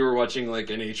 Because if we were watching like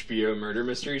an HBO murder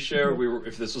mystery show,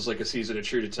 if this was like a season of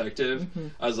True Detective,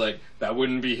 I was like, that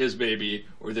wouldn't be his baby,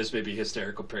 or this may be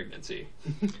hysterical pregnancy.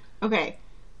 Okay.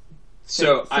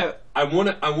 So I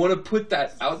want to put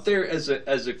that out there as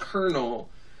a kernel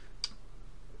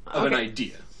of an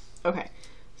idea. Okay.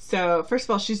 So first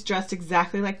of all, she's dressed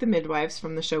exactly like the midwives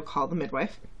from the show called The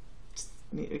Midwife,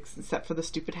 except for the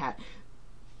stupid hat.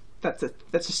 That's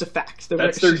just a fact.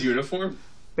 That's their uniform?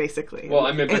 Basically. Well,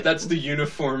 I mean, but that's the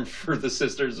uniform for the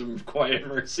Sisters of Quiet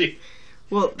Mercy.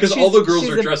 Well, because all the girls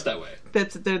are dressed that way.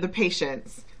 They're the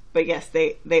patients. But yes,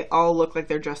 they all look like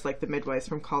they're dressed like the midwives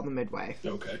from Called the Midwife.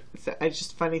 Okay. So it's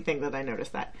just a funny thing that I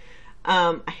noticed that.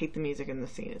 I hate the music in the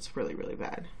scene. It's really, really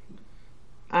bad.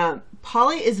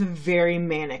 Polly is very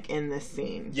manic in this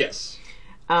scene. Yes.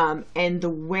 And the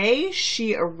way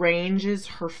she arranges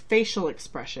her facial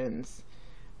expressions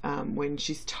when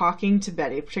she's talking to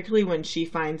Betty, particularly when she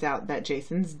finds out that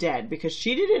Jason's dead, because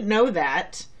she didn't know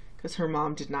that, because her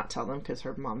mom did not tell them, because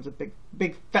her mom's a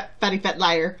big fat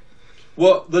liar.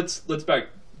 Well, let's back.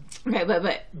 Okay,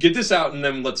 but get this out, and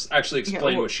then let's actually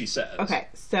explain what she says. Okay,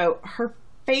 so her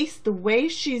face, the way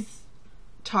she's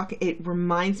talking, it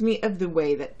reminds me of the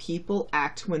way that people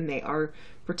act when they are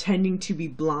pretending to be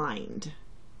blind.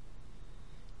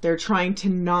 They're trying to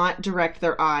not direct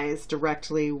their eyes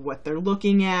directly what they're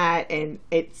looking at, and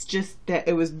it's just that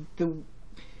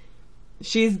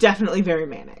she's definitely very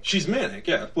manic. She's manic,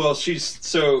 yeah. Well,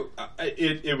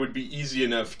 it would be easy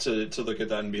enough to look at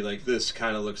that and be like, this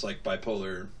kind of looks like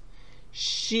bipolar.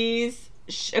 She's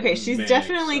manic,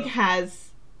 definitely has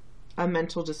a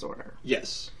mental disorder.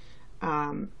 Yes.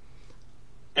 And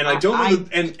I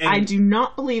don't and I do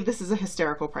not believe this is a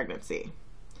hysterical pregnancy.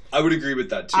 I would agree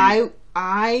with that too.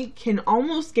 I can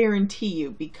almost guarantee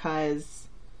you, because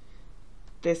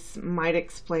this might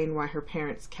explain why her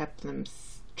parents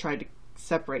tried to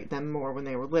separate them more when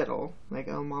they were little. Like,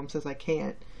 oh, mom says I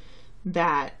can't.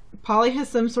 That Polly has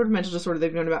some sort of mental disorder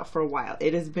they've known about for a while.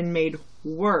 It has been made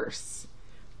worse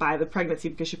by the pregnancy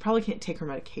because she probably can't take her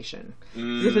medication.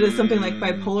 If it is something like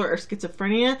bipolar or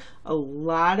schizophrenia, a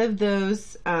lot of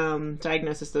those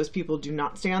diagnoses, those people do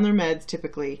not stay on their meds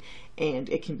typically, and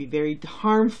it can be very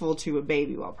harmful to a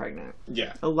baby while pregnant.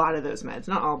 Yeah. A lot of those meds,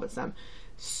 not all, but some.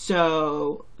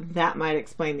 So that might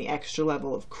explain the extra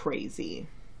level of crazy.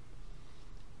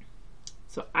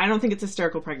 So I don't think it's a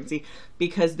hysterical pregnancy,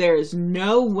 because there is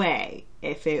no way,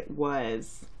 if it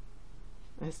was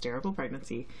a hysterical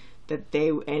pregnancy, that they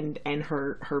and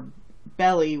her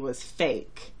belly was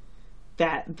fake,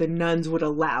 that the nuns would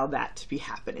allow that to be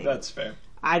happening. That's fair.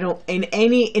 I don't in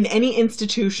any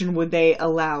institution would they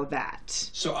allow that.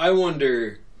 So I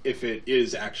wonder if it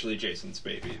is actually Jason's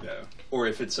baby, though, or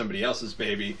if it's somebody else's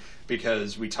baby,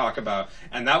 because we talk about,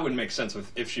 and that would make sense with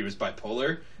if she was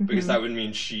bipolar, because that would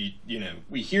mean she,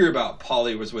 we hear about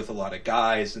Polly was with a lot of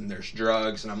guys and there's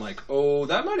drugs, and I'm like, oh,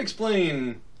 that might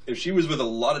explain if she was with a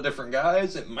lot of different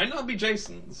guys, it might not be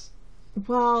Jason's.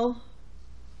 Well,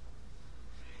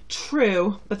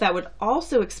 true, but that would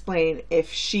also explain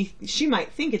if she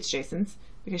might think it's Jason's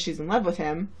because she's in love with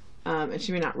him, and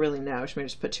she may not really know. She may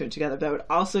just put two and together. That would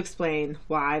also explain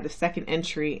why the second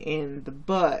entry in the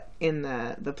book, in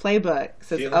the playbook,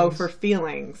 says, feelings. "Oh, for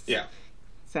feelings." Yeah.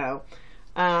 So,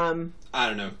 I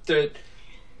don't know.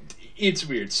 It's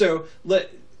weird. So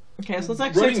Okay, so let's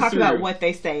actually talk about what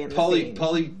they say in the scene.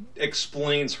 Polly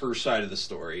explains her side of the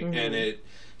story, and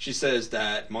she says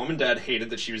that mom and dad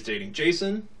hated that she was dating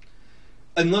Jason,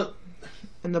 and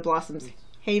the Blossoms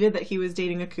hated that he was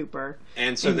dating a Cooper,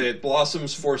 and so the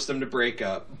Blossoms forced them to break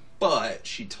up. But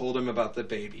she told him about the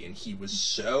baby, and he was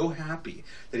so happy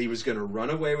that he was going to run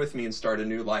away with me and start a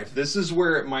new life. This is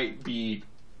where it might be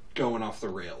going off the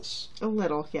rails. A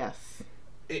little, yes.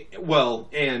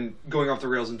 And going off the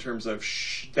rails in terms of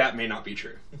that may not be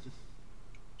true.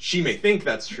 She may think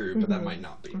that's true, but that might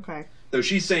not be. Okay. Though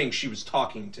she's saying she was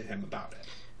talking to him about it.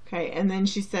 Okay, and then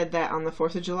she said that on the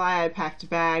 4th of July I packed a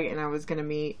bag and I was going to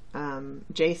meet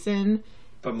Jason.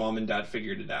 But Mom and Dad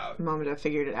figured it out.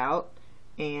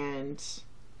 And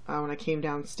when I came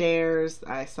downstairs,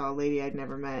 I saw a lady I'd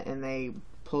never met, and they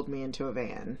pulled me into a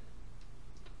van.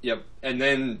 Yep. And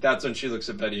then that's when she looks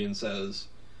at Betty and says,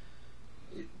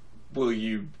 will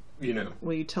you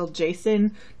tell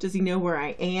Jason? Does he know where I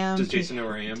am? Does Jason know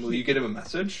where I am? Will you get him a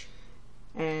message?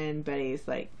 And Betty's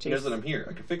like, Jason, he knows that I'm here.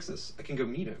 I can fix this. I can go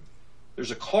meet him.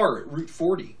 There's a car at Route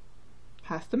 40.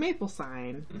 Past the maple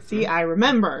sign. Mm-hmm. See, I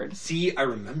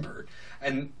remembered.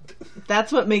 And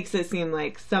that's what makes it seem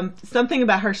like something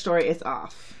about her story is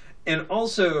off. And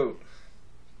also,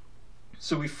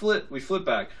 so we flip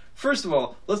back. First of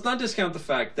all, let's not discount the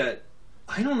fact that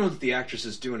I don't know that the actress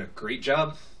is doing a great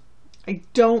job. I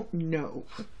don't know.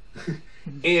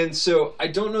 And so I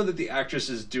don't know that the actress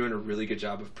is doing a really good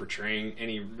job of portraying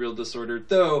any real disorder,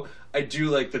 though I do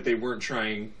like that they weren't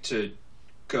trying to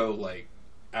go like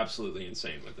absolutely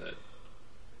insane with it.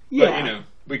 Yeah. But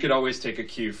we could always take a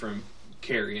cue from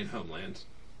Carrie in Homeland.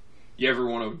 You ever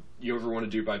want to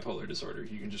do bipolar disorder,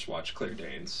 you can just watch Claire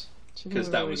Danes, because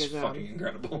that was fucking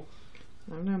incredible.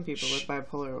 I've known people with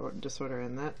bipolar disorder,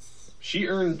 and that's she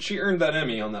earned that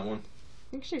Emmy on that one.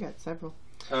 I think she got several.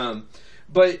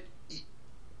 But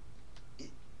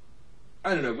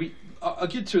I don't know. I'll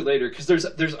get to it later, because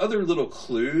there's other little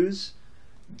clues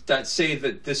that say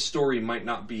that this story might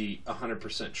not be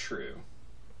 100% true.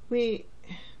 I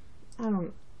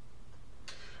don't.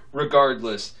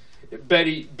 Regardless,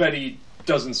 Betty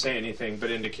doesn't say anything,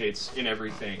 but indicates in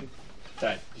everything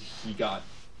that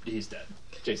he's dead.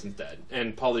 Jason's dead,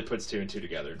 and Polly puts 2 and 2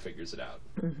 together and figures it out.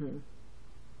 Mm-hmm.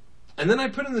 And then I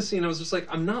put in the scene, I was just like,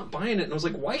 I'm not buying it. And I was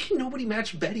like, why can nobody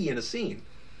match Betty in a scene?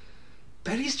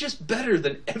 Betty's just better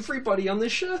than everybody on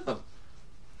this show.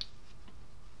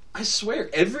 I swear,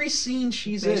 every scene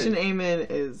she's Nation in. Amen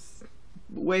is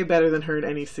way better than her in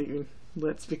any scene.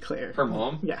 Let's be clear. Her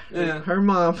mom? Yeah. Her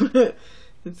mom.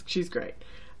 She's great.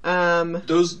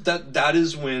 That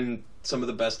is when some of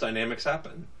the best dynamics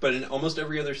happen. But in almost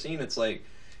every other scene, it's like,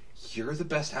 you're the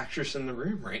best actress in the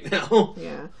room right now.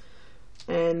 Yeah.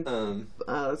 And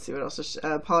let's see what else.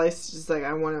 Polly's just like,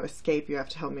 I want to escape. You have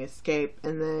to help me escape.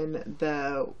 And then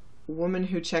the woman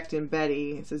who checked in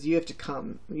Betty says, you have to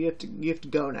come. You have to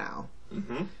go now.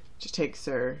 Mm-hmm. Just takes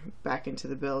her back into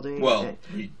the building. Well,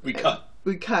 we cut.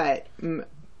 We cut,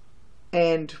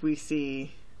 and we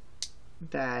see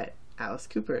that Alice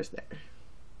Cooper is there.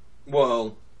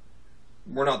 Well,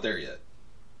 we're not there yet.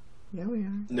 Yeah, we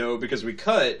are. No, because we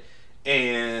cut.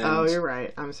 And oh, you're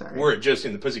right. I'm sorry. We're at Josie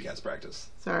and the Pussycats practice.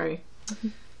 Sorry.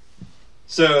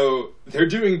 So they're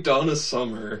doing Donna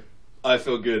Summer. I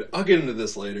Feel Good. I'll get into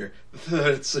this later.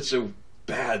 It's such a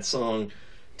bad song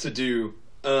to do.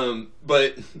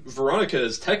 But Veronica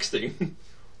is texting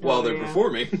while they're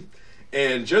performing.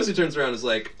 And Josie turns around and is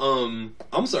like, I'm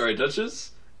sorry,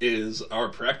 Duchess. Is our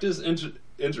practice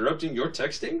interrupting your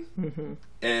texting? Mm-hmm.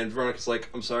 And Veronica's like,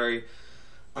 I'm sorry.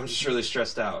 I'm just really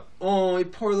stressed out. Oh,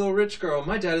 poor little rich girl.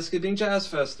 My dad is skipping Jazz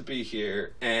Fest to be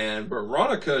here. And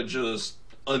Veronica just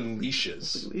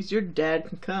unleashes. At least your dad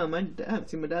can come. I haven't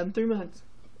seen my dad in 3 months.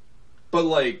 But,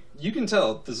 like, you can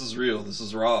tell this is real. This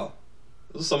is raw.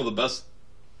 This is some of the best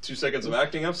 2 seconds of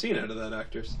acting I've seen out of that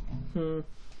actress. Hmm.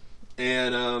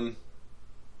 And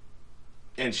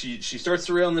she starts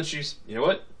to rail, and then she's, you know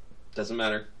what? Doesn't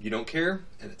matter. You don't care,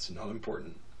 and it's not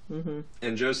important. Mm-hmm.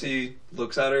 And Josie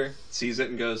looks at her, sees it,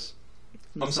 and goes,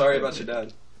 I'm sorry about your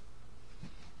dad.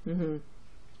 Mm-hmm.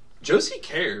 Josie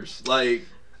cares. Like,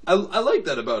 I like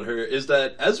that about her, is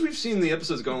that as we've seen the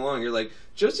episodes go along, you're like,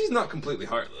 Josie's not completely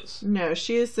heartless. No,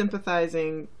 she is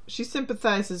sympathizing. She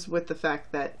sympathizes with the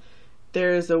fact that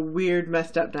there is a weird,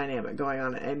 messed up dynamic going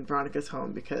on in Veronica's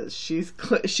home, because she's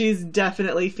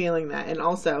definitely feeling that. And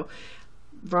also,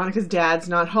 Veronica's dad's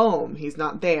not home. He's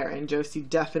not there. And Josie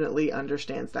definitely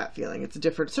understands that feeling. It's a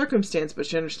different circumstance, but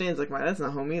she understands, like, my dad's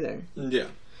not home either. Yeah.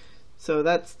 So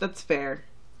that's fair.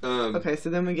 Okay, so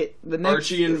then we get the next...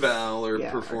 Archie and Val are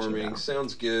performing. Val.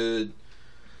 Sounds good.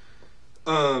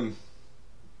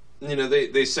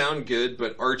 They sound good,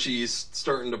 but Archie's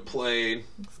starting to play.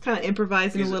 He's kind of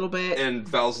improvising a little bit. And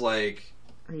Val's like,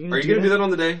 Are you going to do that on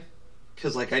the day?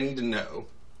 Because, like, I need to know.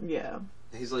 Yeah.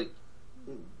 He's like,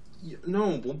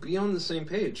 no, we'll be on the same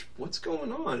page. What's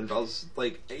going on? And Val's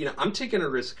like, I'm taking a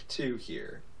risk too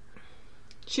here.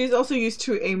 She's also used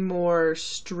to a more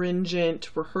stringent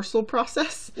rehearsal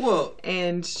process. Well,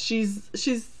 and she's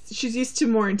she's used to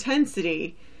more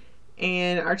intensity,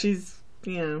 and Archie's,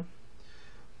 you know,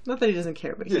 not that he doesn't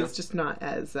care, but he's just not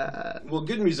as. Well,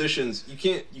 good musicians, you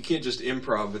can't just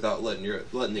improv without letting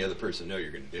the other person know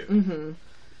you're going to do it. Mm-hmm.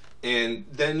 And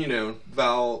then, you know,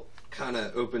 Val kind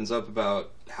of opens up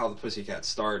about how the Pussycats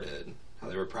started, how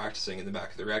they were practicing in the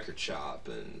back of the record shop,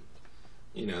 and,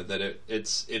 you know, that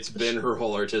it's been her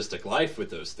whole artistic life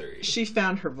with those three. She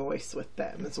found her voice with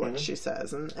them, is what she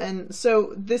says. And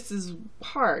so this is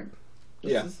hard.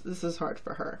 This is hard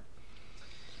for her.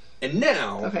 And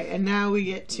now... Okay, and now we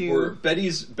get to...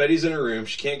 Betty's in her room.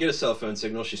 She can't get a cell phone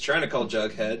signal. She's trying to call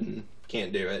Jughead and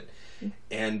can't do it.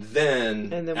 And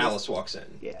then Alice walks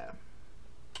in. Yeah.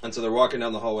 And so they're walking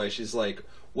down the hallway. She's like,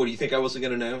 what, do you think I wasn't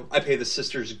going to know? I pay the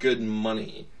sisters good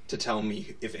money to tell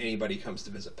me if anybody comes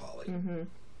to visit Polly. Mm-hmm.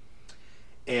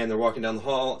 And they're walking down the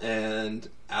hall, and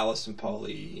Alice and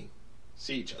Polly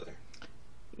see each other.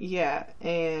 Yeah,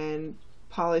 and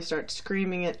Polly starts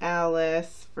screaming at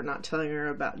Alice for not telling her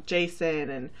about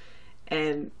Jason,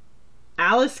 and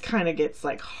Alice kind of gets,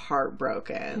 like,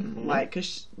 heartbroken. Mm-hmm. Like,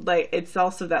 'cause it's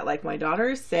also that, like, my daughter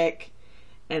is sick,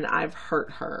 and I've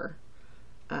hurt her.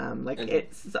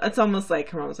 It's almost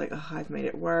like her mom was like, oh, I've made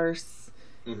it worse.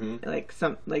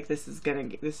 Mm-hmm. This is gonna,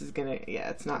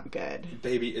 it's not good.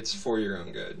 Baby, it's for your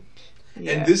own good.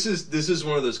 Yeah. And this is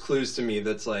one of those clues to me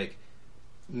that's like,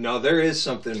 no, there is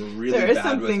something really bad with her. There is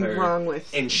something wrong with...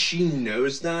 And she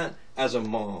knows that as a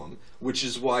mom, which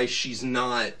is why she's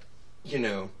not, you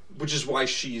know, which is why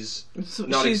she's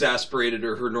not exasperated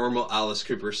or her normal Alice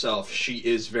Cooper self. She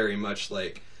is very much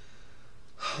like,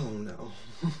 oh no.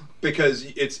 Because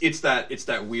it's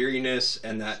that weariness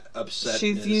and that upsetness.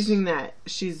 She's using that.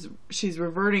 She's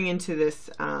reverting into this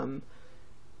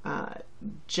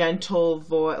gentle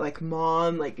voice, like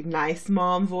mom, like nice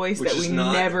mom voice, which that we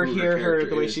never hear her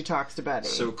the way she talks to Betty.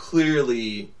 So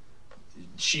clearly,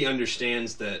 she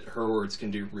understands that her words can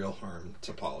do real harm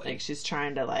to Polly. Like she's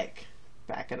trying to like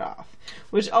back it off,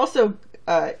 which also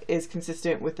is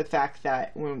consistent with the fact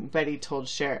that when Betty told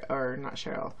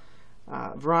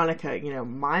Veronica, you know,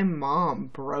 my mom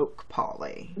broke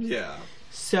Polly. Yeah.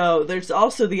 So there's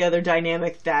also the other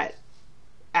dynamic that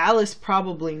Alice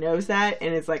probably knows that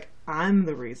and is like, I'm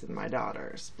the reason my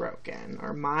daughter's broken,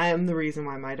 or I'm the reason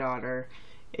why my daughter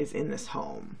is in this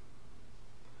home.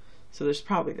 So there's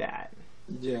probably that.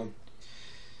 Yeah.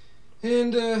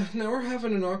 And now we're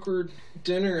having an awkward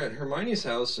dinner at Hermione's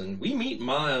house, and we meet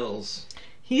Miles.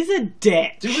 He's a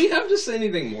dick. Do we have to say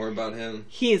anything more about him?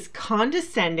 He is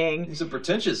condescending. He's a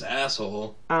pretentious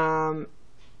asshole.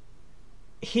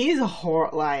 He's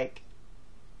a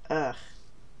ugh.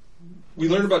 We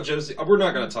learned about Josie. We're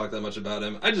not going to talk that much about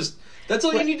him. That's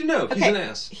all you need to know. Okay. He's an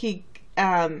ass.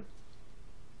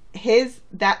 The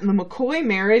McCoy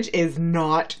marriage is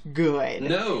not good.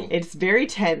 No. It's very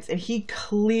tense, and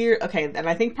and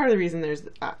I think part of the reason there's,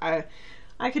 I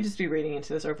could just be reading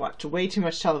into this, or I've watched way too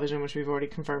much television, which we've already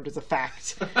confirmed is a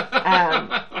fact.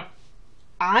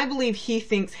 I believe he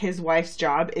thinks his wife's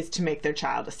job is to make their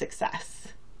child a success.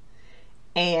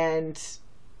 And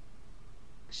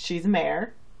she's a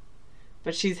mayor,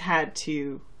 but she's had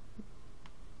to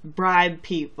bribe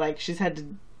people, like she's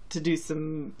had to do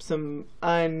some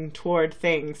untoward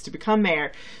things to become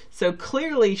mayor. So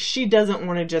clearly she doesn't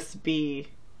want to just be,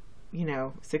 you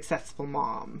know, successful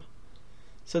mom.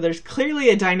 So there's clearly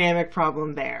a dynamic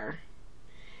problem there.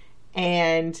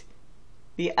 And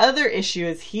the other issue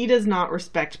is he does not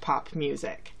respect pop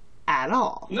music at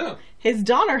all. No. His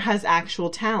daughter has actual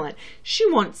talent. She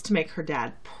wants to make her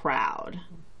dad proud.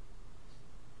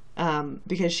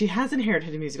 Because she has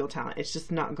inherited a musical talent. It's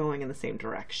just not going in the same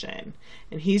direction.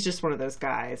 And he's just one of those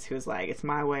guys who's like, it's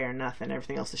my way or nothing.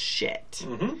 Everything else is shit.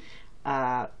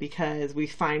 Mm-hmm. Because we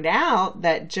find out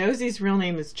that Josie's real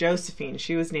name is Josephine.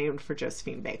 She was named for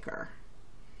Josephine Baker.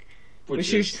 Which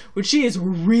she is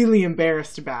really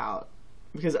embarrassed about.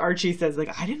 Because Archie says,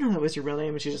 like, I didn't know that was your real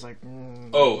name. And she's just like,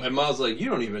 Oh, and Miles like, you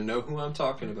don't even know who I'm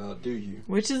talking about, do you?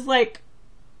 Which is, like,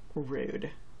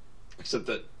 rude. Except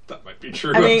that might be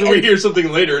true after we hear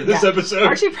something later in this episode.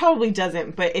 Archie probably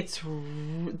doesn't, but it's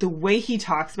the way he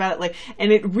talks about it, like,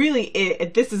 and it really,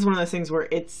 this is one of those things where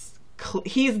it's,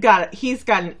 he's got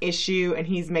an issue, and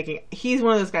he's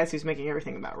one of those guys who's making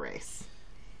everything about race.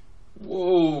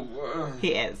 Whoa.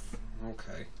 He is.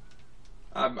 Okay.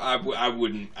 I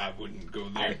wouldn't go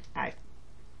there.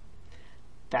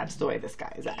 That's the way this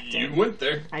guy is acting. You went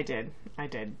there. I did,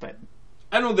 but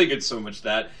I don't think it's so much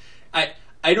that.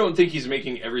 I don't think he's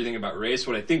making everything about race.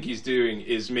 What I think he's doing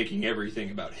is making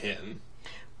everything about him.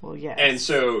 Well, yes. And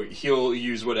so he'll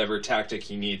use whatever tactic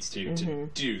he needs to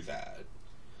do that.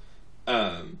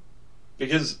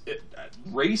 Because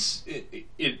race,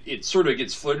 it sort of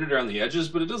gets flirted around the edges,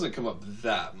 but it doesn't come up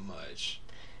that much.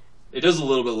 It does a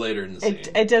little bit later in the scene.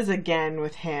 It does again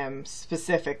with him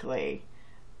specifically.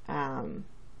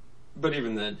 But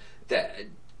even then,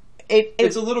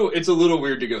 it's a little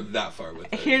weird to go that far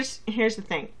with it. Here's the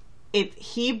thing.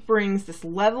 He brings this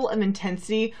level of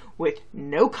intensity with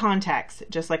no context,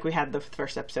 just like we had the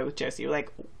first episode with Josie.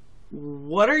 Like,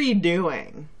 what are you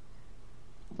doing?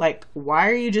 Like, why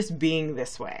are you just being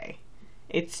this way?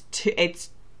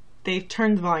 They've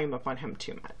turned the volume up on him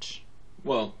too much.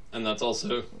 Well, and that's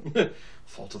also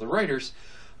fault of the writers.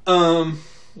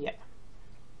 Yeah.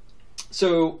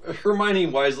 So Hermione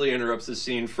wisely interrupts the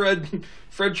scene. Fred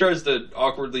tries to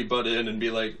awkwardly butt in and be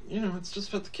like, it's just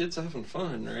about the kids having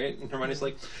fun, right? And Hermione's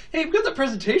like, hey, we've got that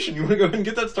presentation. You want to go ahead and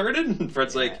get that started? And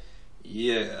Fred's like,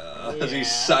 yeah. As he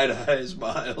side-eyes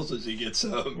Miles as he gets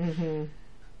home.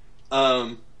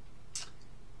 Mm-hmm.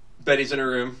 Betty's in her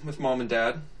room with Mom and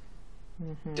Dad.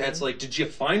 Mm-hmm. Dad's like, did you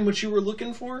find what you were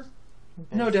looking for?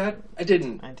 No, Dad, I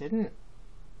didn't.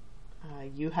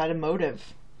 You had a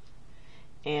motive.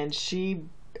 And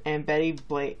Betty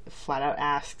flat out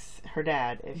asks her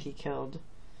dad if he killed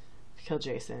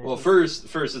Jason. Well, first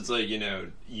it's like,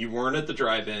 you weren't at the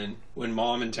drive-in when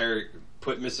Mom and Terry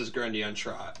put Miss Grundy on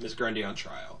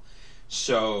trial.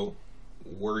 So,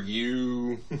 were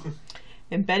you?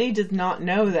 And Betty does not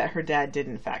know that her dad did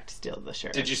in fact steal the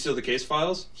sheriff. Did you steal the case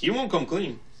files? He won't come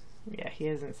clean. Yeah, he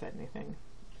hasn't said anything.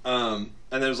 And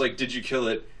then it was like, did you kill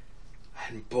it?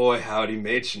 And boy, howdy,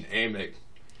 Machen Amick.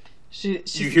 She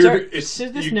hears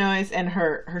this noise and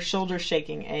her shoulder's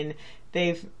shaking, and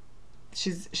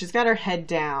she's got her head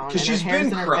down because she's her hair's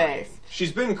been in crying. Her face.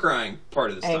 She's been crying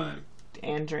part of this time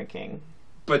and drinking.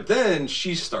 But then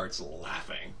she starts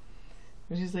laughing.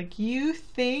 And she's like, "You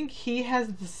think he has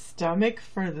the stomach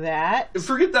for that?"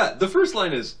 Forget that. The first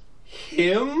line is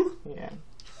him. Yeah.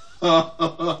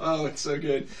 Oh, it's so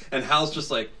good. And Hal's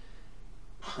just like,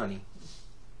 "Honey."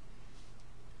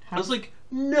 I was like,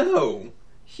 "No.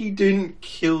 He didn't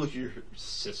kill your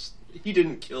sister. He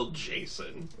didn't kill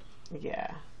Jason."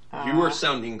 Yeah. You are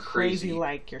sounding crazy. Crazy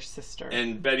like your sister.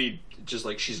 And Betty just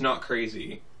like, she's not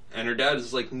crazy. And her dad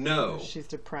is like, no. She's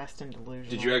depressed and delusional.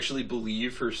 Did you actually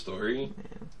believe her story?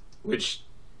 Yeah. Which,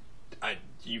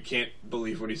 you can't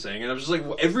believe what he's saying. And I was just like,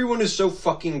 well, everyone is so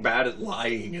fucking bad at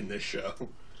lying in this show.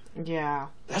 Yeah.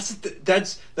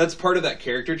 That's part of that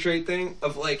character trait thing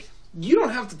of like, you don't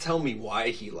have to tell me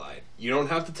why he lied. You don't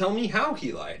have to tell me how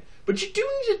he lied. But you do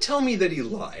need to tell me that he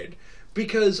lied.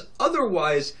 Because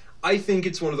otherwise, I think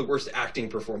it's one of the worst acting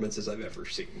performances I've ever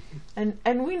seen. And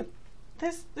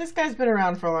this guy's been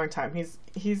around for a long time.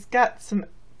 He's got some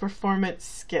performance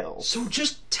skills. So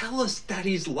just tell us that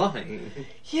he's lying.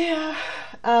 Yeah.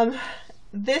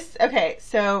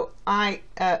 So I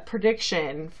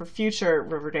prediction for future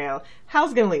Riverdale,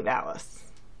 Hal's gonna leave Alice.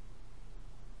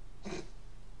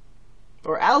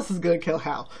 Or Alice is going to kill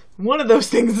Hal. One of those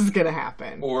things is going to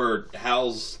happen. Or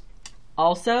Hal's...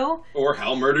 Also... Or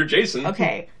Hal murdered Jason.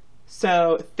 Okay.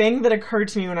 So, thing that occurred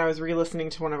to me when I was re-listening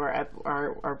to one of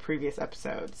our previous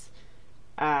episodes.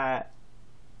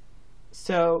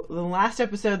 So, the last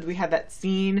episode, we had that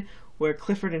scene where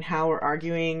Clifford and Hal were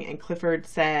arguing, and Clifford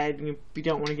said, "We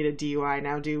don't want to get a DUI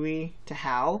now, do we?" to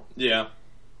Hal. Yeah.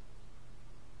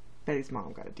 Betty's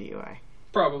mom got a DUI.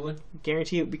 Probably.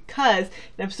 Guarantee you, because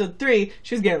in episode 3,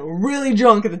 she was getting really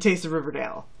drunk at the Taste of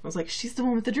Riverdale. I was like, she's the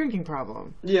one with the drinking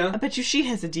problem. Yeah. I bet you she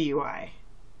has a DUI.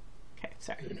 Okay,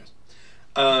 sorry. Who knows?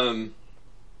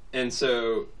 And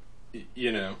so,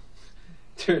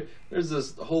 there's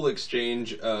this whole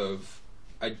exchange of,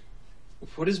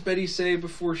 what does Betty say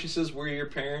before she says, "We're your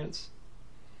parents"?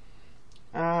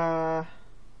 I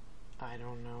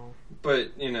don't know.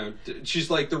 But, she's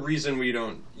like, the reason you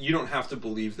don't have to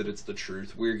believe that it's the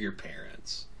truth. We're your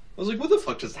parents. I was like, what the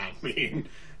fuck does that mean?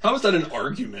 How is that an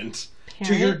argument?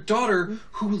 To your daughter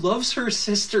who loves her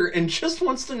sister and just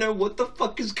wants to know what the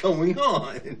fuck is going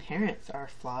on? Parents are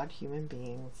flawed human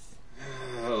beings.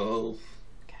 Oh.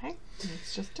 Okay,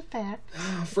 it's just a fact.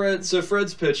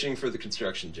 Fred's pitching for the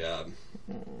construction job.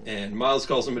 And Miles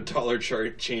calls him a dollar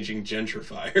changing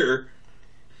gentrifier.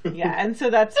 Yeah, and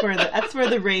so that's where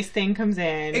the race thing comes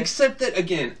in. Except that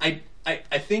again, I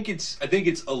think it's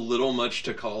a little much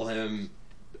to call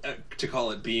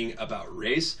it being about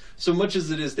race, so much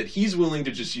as it is that he's willing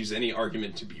to just use any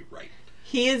argument to be right.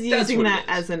 He is using that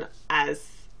as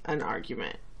an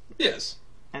argument. Yes.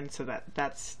 And so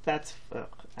that's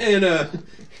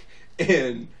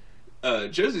and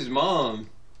Josie's mom,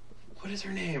 what is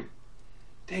her name?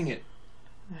 Dang it.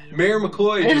 Mayor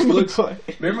McCoy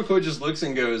just looks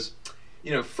and goes,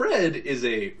 Fred is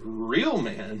a real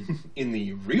man in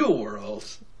the real world.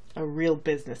 A real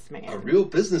businessman. A real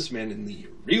businessman in the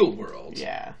real world.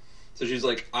 Yeah. So she's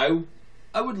like, I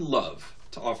would love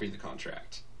to offer you the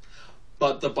contract.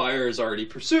 But the buyer is already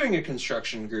pursuing a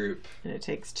construction group. And it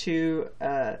takes 2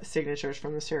 signatures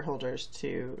from the shareholders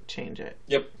to change it.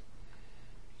 Yep.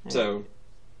 So,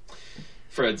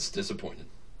 Fred's disappointed.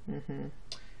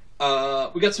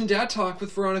 Mm-hmm. We got some dad talk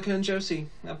with Veronica and Josie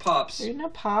at Pops. There's no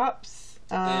Pops.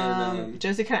 And,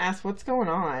 Josie kind of asks, what's going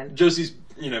on? Josie's,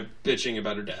 bitching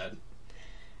about her dad.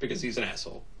 Because he's an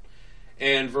asshole.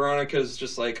 And Veronica's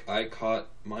just like, I caught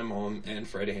my mom and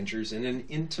Fred Andrews in an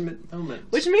intimate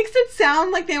moment. Which makes it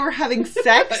sound like they were having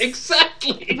sex.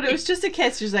 Exactly. But it was just a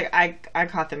kiss. She's like, I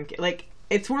caught them. Like,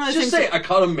 it's one of those just things. Just say, I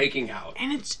caught them making out.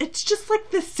 And it's just like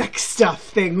the sex stuff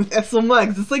thing with Ethel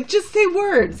Muggs. It's like, just say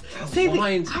words. Say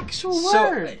the actual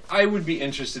words. I would be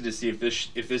interested to see if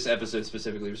this episode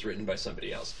specifically was written by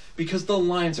somebody else. Because the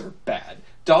lines are bad.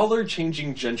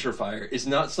 Dollar-changing gentrifier is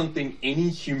not something any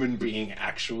human being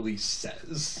actually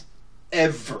says.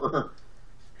 Ever.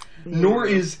 Yeah. Nor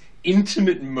is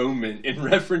intimate moment in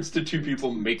reference to 2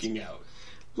 people making out.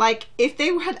 Like, if they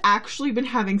had actually been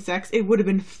having sex, it would have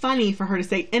been funny for her to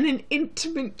say, in an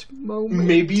intimate moment.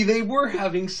 Maybe they were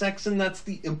having sex and that's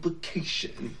the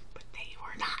implication. But they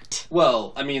were not.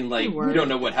 Well, I mean, like, we don't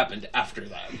know what happened after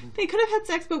that. They could have had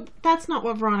sex, but that's not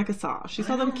what Veronica saw. She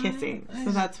saw them kissing,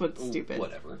 so that's what's stupid.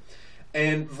 Whatever.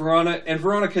 And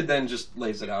Veronica then just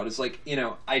lays it out. It's like,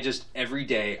 every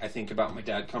day I think about my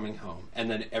dad coming home,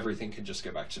 and then everything can just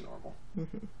go back to normal.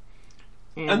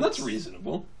 Mm-hmm. And that's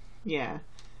reasonable. Yeah.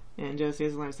 And Josie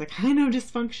has a line. It's like, I know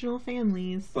dysfunctional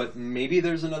families. But maybe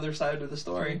there's another side to the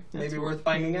story. Maybe worth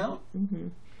finding out. Mm-hmm.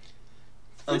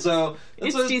 And so...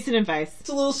 It's decent advice. It's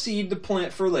a little seed to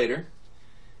plant for later.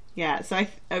 Yeah, so I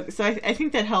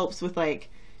think that helps with, like...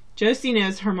 Josie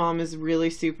knows her mom is really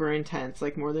super intense,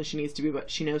 like, more than she needs to be, but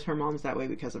she knows her mom's that way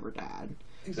because of her dad.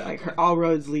 Exactly. Like, all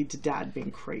roads lead to dad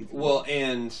being crazy. Well,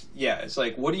 and, yeah, it's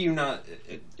like, what do you not...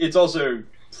 It's also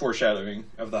foreshadowing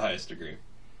of the highest degree.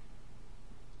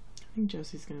 I think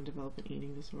Josie's going to develop an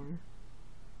eating disorder.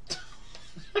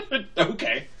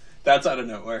 Okay. That's out of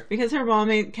nowhere. Because her mom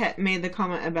made the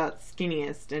comment about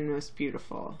skinniest and most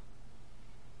beautiful.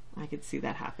 I could see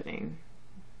that happening.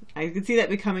 I could see that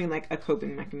becoming, like, a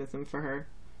coping mechanism for her.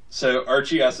 So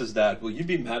Archie asks his dad, will you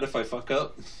be mad if I fuck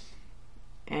up?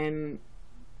 And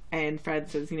Fred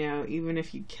says, even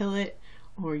if you kill it,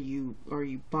 or you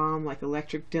bomb like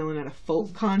Electric Dylan at a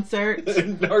folk concert.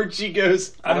 And Archie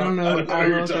goes, I don't know what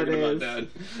you're talking about,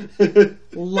 Dad.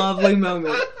 Lovely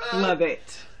moment. Love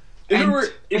it.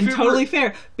 And totally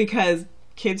fair, because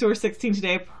kids who are 16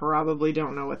 today probably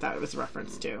don't know what that was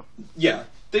referenced to. Yeah.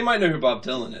 They might know who Bob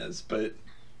Dylan is, but...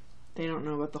 They don't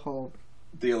know about the whole...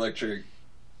 The electric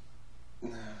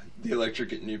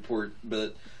at Newport,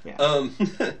 but... Yeah.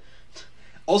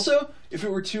 Also, if it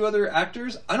were 2 other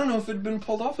actors, I don't know if it had been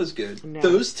pulled off as good. No.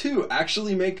 Those 2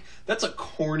 actually make... That's a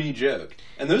corny joke.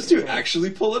 And those 2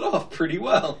 actually pull it off pretty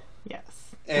well.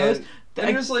 Yes. And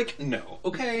it was like, no,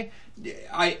 okay,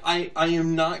 I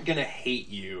am not going to hate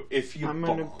you if you I'm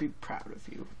bomb. going to be proud of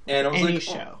you. And I was Any like,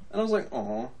 show. And I was like,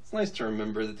 oh, it's nice to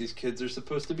remember that these kids are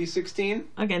supposed to be 16.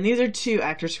 Again, these are 2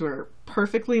 actors who are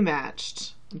perfectly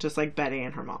matched. Just like Betty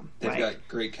and her mom. They've got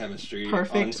great chemistry.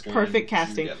 Perfect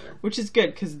casting. Together. Which is good,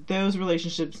 because those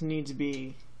relationships need to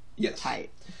be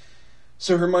tight.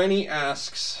 So Hermione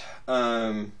asks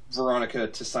Veronica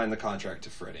to sign the contract to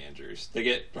Fred Andrews.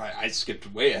 I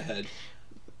skipped way ahead.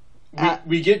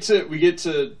 We get to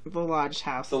the Lodge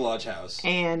House. The Lodge House.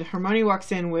 And Hermione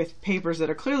walks in with papers that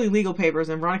are clearly legal papers,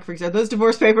 and Veronica freaks out, those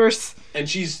divorce papers. And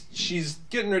she's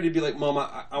getting ready to be like,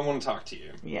 Mama, I want to talk to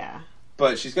you. Yeah.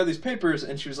 But she's got these papers,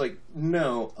 and she was like,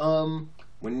 no,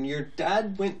 when your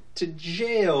dad went to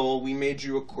jail, we made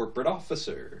you a corporate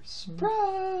officer.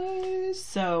 Surprise!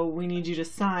 So we need you to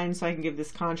sign so I can give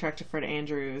this contract to Fred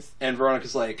Andrews. And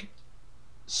Veronica's like,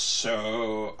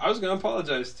 so I was going to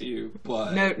apologize to you,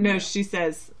 but... No, she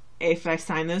says, if I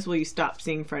sign this, will you stop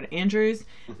seeing Fred Andrews?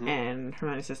 Mm-hmm. And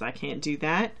Hermione says, I can't do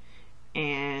that.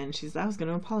 And she says, I was going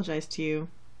to apologize to you.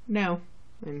 No.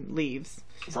 And leaves.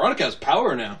 Veronica has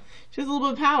power now. She has a little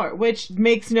bit of power, which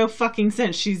makes no fucking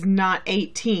sense. She's not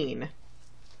 18.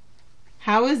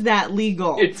 How is that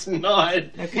legal? It's not.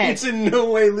 Okay. It's in no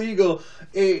way legal.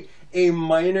 A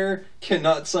minor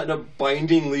cannot sign a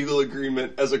binding legal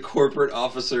agreement as a corporate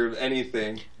officer of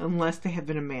anything. Unless they have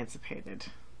been emancipated.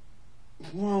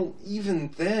 Well,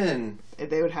 even then...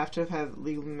 They would have to have had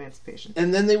legal emancipation.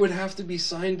 And then they would have to be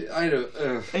signed...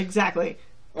 Exactly.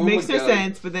 Oh Makes my no God.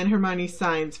 sense, but then Hermione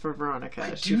signs for Veronica.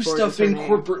 I She do forges stuff her in name.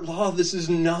 corporate law. This is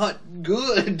not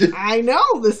good. I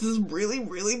know, this is really,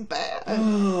 really bad.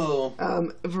 Oh.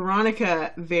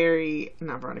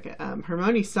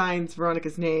 Hermione signs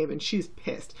Veronica's name, and she's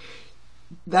pissed.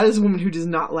 That is a woman who does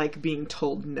not like being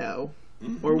told no,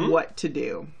 or what to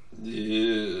do,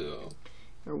 Ew.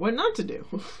 or what not to do.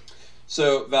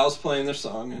 So Val's playing their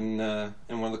song in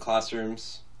one of the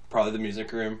classrooms, probably the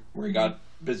music room, where he got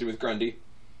busy with Grundy.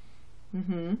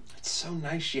 Mm-hmm. It's so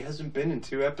nice she hasn't been in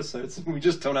 2 episodes, and we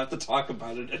just don't have to talk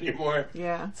about it anymore.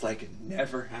 Yeah. It's like it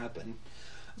never happened.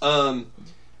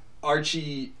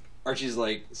 Archie's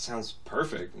like, sounds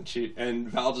perfect, and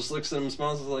Val just looks at him and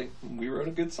smiles and is like, we wrote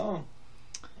a good song.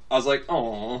 I was like,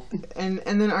 oh. And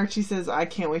then Archie says, I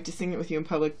can't wait to sing it with you in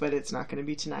public, but it's not going to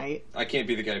be tonight. I can't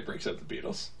be the guy who breaks up the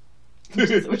Beatles.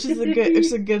 Which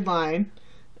is a good line.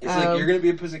 It's like, you're going to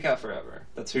be a pussycat forever.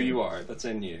 That's who you are. That's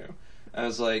in you. I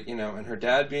was like, and her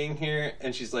dad being here,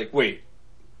 and she's like, wait.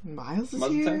 Miles is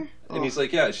Mother here? time? And he's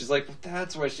like, yeah. She's like,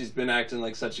 that's why she's been acting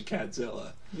like such a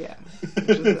catzilla. Yeah.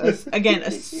 Again,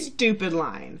 a stupid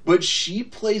line. But she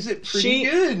plays it pretty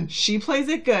good. She plays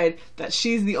it good that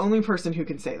she's the only person who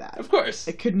can say that. Of course.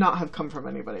 It could not have come from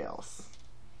anybody else.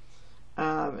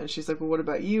 And she's like, well, what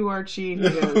about you, Archie? And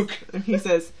he goes, and he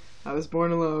says, I was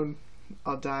born alone.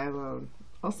 I'll die alone.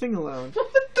 I'll sing alone.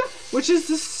 What the Which is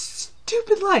a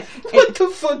stupid line. What the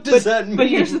fuck does that mean? But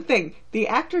here's the thing. The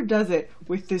actor does it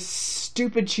with this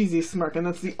stupid cheesy smirk, and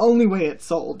that's the only way it's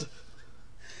sold.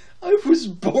 I was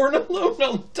born alone,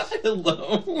 I'll die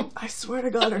alone. I swear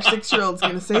to God, our 6-year-old's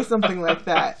gonna say something like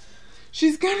that.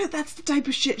 That's the type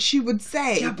of shit she would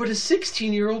say. Yeah, but a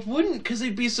 16-year-old wouldn't, because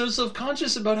they'd be so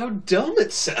self-conscious about how dumb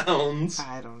it sounds.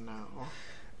 I don't know.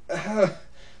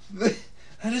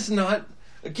 That is not...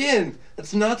 Again,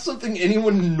 that's not something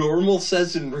anyone normal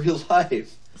says in real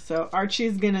life. So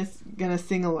Archie's gonna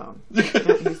sing alone.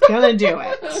 He's gonna do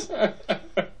it.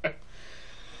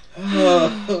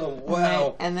 Oh,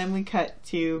 wow. And then we cut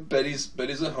to Betty's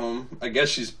at home. I guess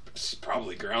she's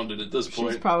probably grounded at this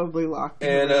point. She's probably locked.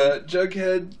 And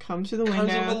Jughead comes to the comes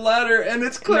window with a ladder, and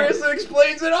it's Clarissa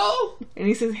explains it all. and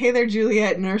he says, "Hey there,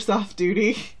 Juliet, nurse off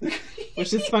duty,"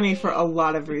 which is funny for a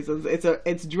lot of reasons.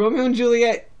 It's Romeo and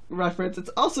Juliet reference. It's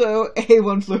also a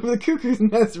One Flew Over the Cuckoo's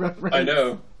Nest reference. I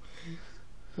know.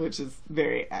 Which is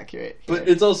very accurate here. But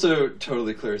it's also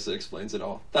totally Clarissa explains it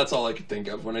all. That's all I could think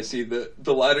of when I see the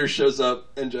ladder shows up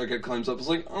and Jughead climbs up. It's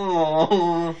like,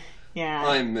 oh, yeah,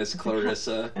 I miss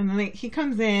Clarissa. And then he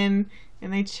comes in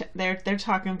and they're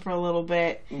talking for a little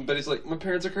bit. But he's like, my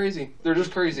parents are crazy. They're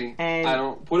just crazy.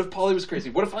 And what if Polly was crazy?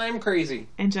 What if I am crazy?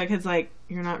 And Jughead's like,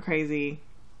 you're not crazy.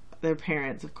 Their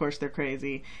parents, of course, they're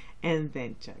crazy. And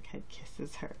then Jughead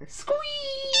kisses her.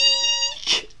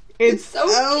 Squeak! It's so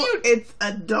cute. It's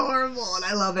adorable, and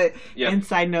I love it. Yep. And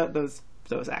side note, those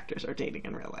actors are dating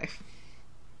in real life.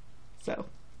 So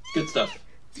Good stuff.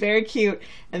 it's very cute.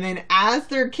 And then as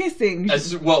they're kissing,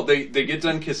 They get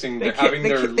done kissing. They're having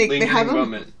their lingering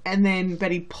moment. And then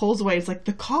Betty pulls away. It's like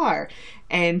the car,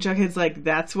 and Jughead's like,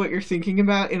 "That's what you're thinking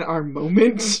about in our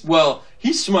moment." Well,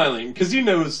 he's smiling because he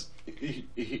knows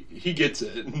he gets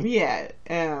it. Yeah.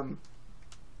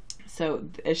 So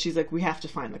she's like, "We have to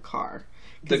find the car."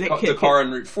 The car on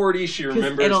Route 40. She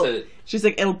remembers that. She's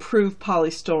like, "It'll prove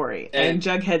Polly's story," and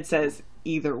Jughead says,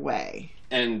 "Either way."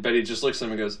 And Betty just looks at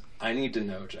him and goes, I need to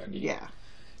know, Juggy. Yeah.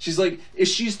 She's like, if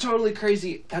she's totally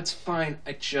crazy, that's fine.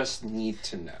 I just need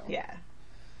to know. Yeah.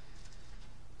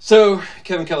 So,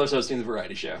 Kevin Keller's hosting the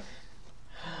variety show.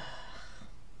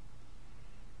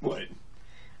 What?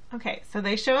 Okay, so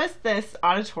they show us this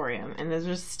auditorium, and there's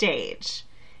a stage.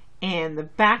 And the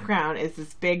background is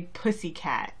this big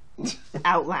pussycat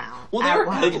out loud. Well, they're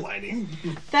headlining.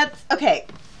 That's, okay.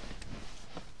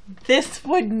 This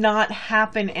would not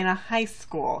happen in a high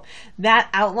school. That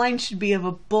outline should be of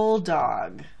a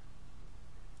bulldog.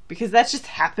 Because that just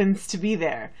happens to be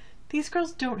there. These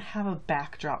girls don't have a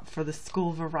backdrop for the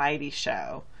school variety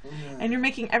show. Mm. And you're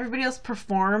making everybody else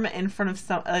perform in front of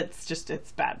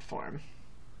it's bad form.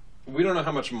 We don't know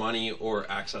how much money or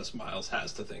access Miles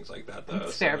has to things like that, though.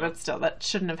 It's fair, but still, that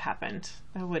shouldn't have happened.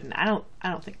 That wouldn't. I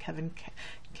don't think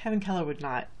Kevin Keller would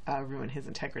not ruin his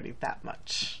integrity that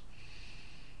much.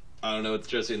 I don't know. It's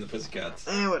Josie and the Pussycats.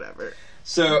 Whatever.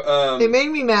 So it made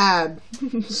me mad.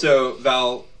 So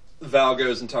Val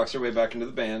goes and talks her way back into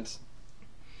the band.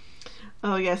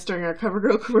 Oh yes, during our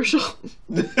CoverGirl commercial.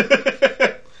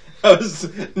 That was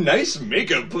nice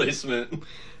makeup placement.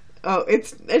 Oh,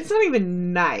 it's not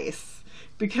even nice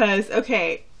because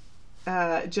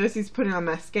Josie's putting on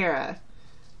mascara,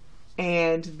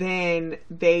 And then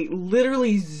they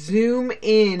literally zoom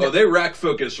in. Oh, they rack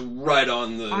focus right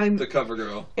on the cover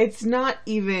girl. It's not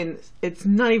even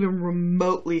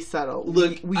remotely subtle.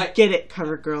 Look, we get it,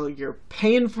 cover girl. You're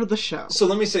paying for the show. So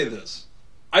let me say this.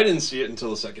 I didn't see it until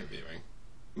the second viewing.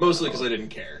 Mostly because I didn't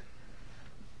care.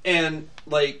 And,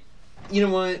 like, you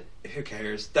know what? Who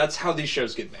cares? That's how these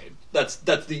shows get made. That's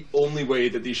the only way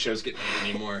that these shows get made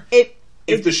anymore.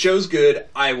 If the show's good,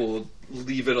 I will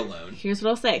leave it alone. Here's what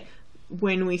I'll say.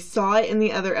 When we saw it in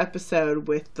the other episode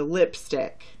with the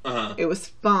lipstick, it was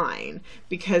fine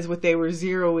because what they were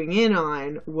zeroing in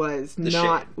on was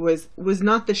not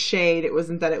the shade. It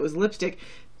wasn't that it was lipstick.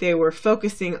 They were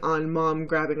focusing on mom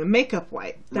grabbing a makeup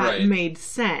wipe. That made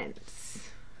sense.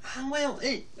 Well,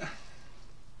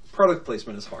 product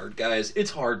placement is hard, guys.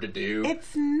 It's hard to do.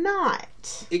 It's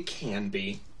not. It can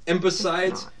be. And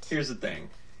besides, here's the thing.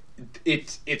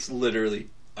 It's literally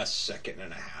a second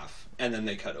and a half. And then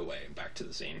they cut away and back to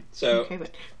the scene. So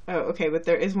but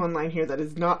there is one line here that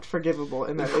is not forgivable,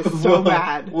 and that is so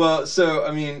bad. Well, so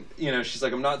I mean, you know, she's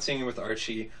like, "I'm not singing with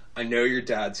Archie. I know your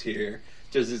dad's here."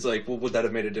 Josie's like, "Well, would that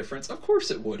have made a difference?" Of course,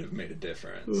 it would have made a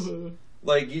difference.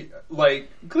 Like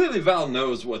clearly, Val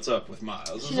knows what's up with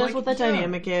Miles. She knows what the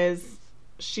dynamic is.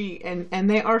 She and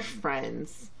they are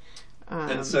friends.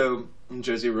 And so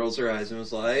Josie rolls her eyes and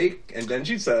was like, and then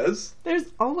she says, "There's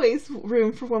always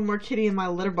room for one more kitty in my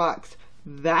litter box."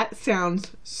 That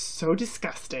sounds so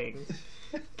disgusting.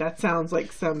 That sounds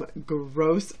like some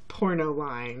gross porno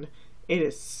line. It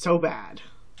is so bad.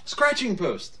 Scratching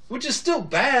post, which is still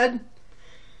bad,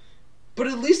 but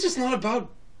at least it's not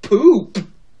about poop.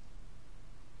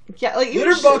 Yeah, like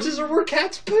litter boxes are where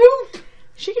cats poop.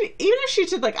 She could, even if she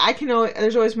said, like, I can only,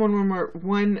 there's always one more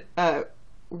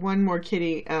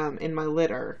kitty in my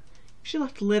litter. She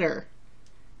left litter.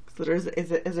 Litter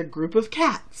is a group of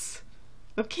cats,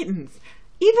 of kittens.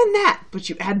 Even that, but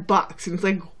you add box, and it's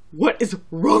like, what is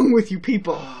wrong with you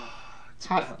people?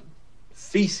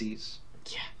 Feces.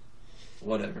 Yeah.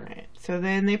 Whatever. Right. So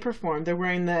then they perform. They're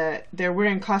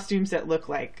wearing costumes that look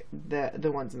like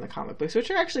the ones in the comic books,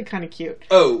 which are actually kind of cute.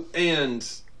 Oh, and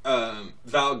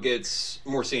Val gets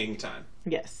more singing time.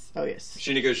 Yes. Oh, yes.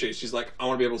 She negotiates. She's like, I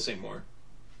want to be able to sing more.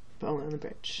 But only on the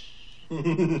bridge.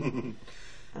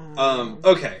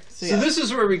 Okay. So this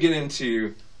is where we get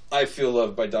into I Feel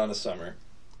Loved by Donna Summer.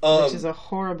 Which is a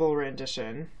horrible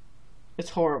rendition.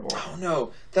 It's horrible. Oh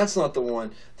no, that's not the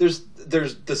one. There's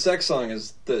the sex song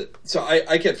is the... So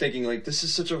I kept thinking, like, this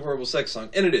is such a horrible sex song.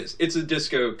 And it is. It's a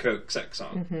disco coke sex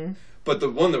song. Mm-hmm. But the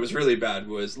one that was really bad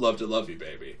was Love to Love You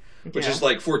Baby. Which is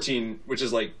like 20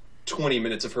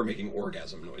 minutes of her making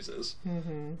orgasm noises.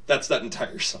 Mm-hmm. That's that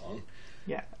entire song.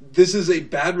 Yeah. This is a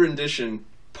bad rendition,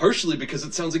 partially because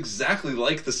it sounds exactly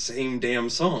like the same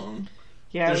damn song.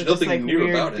 Yeah, there's nothing just, like, new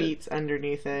weird about beats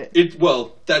underneath it.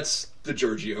 Well, that's the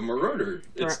Giorgio Moroder.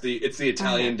 It's the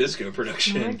Italian disco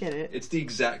production. I get it. It's the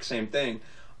exact same thing.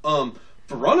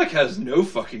 Veronica has no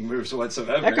fucking moves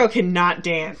whatsoever. That girl cannot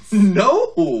dance.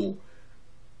 No.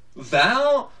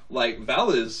 Val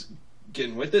is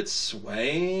getting with it,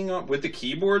 swaying with the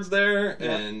keyboards there,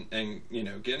 and you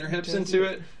know, getting her hips into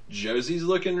it. Josie's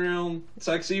looking real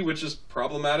sexy, which is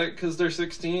problematic because they're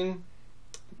 16.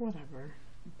 Whatever.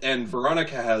 And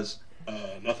Veronica has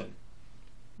nothing.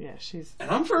 Yeah,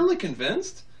 and I'm firmly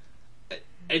convinced.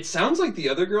 It sounds like the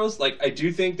other girls. Like, I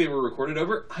do think they were recorded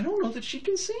over. I don't know that she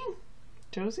can sing.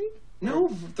 Josie?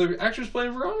 No, the actress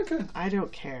playing Veronica. I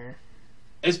don't care.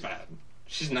 It's bad.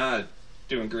 She's not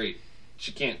doing great.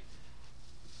 She can't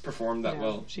perform that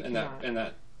well in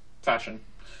that fashion.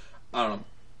 I don't know.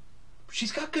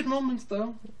 She's got good moments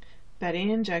though.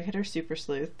 Betty and Jughead are super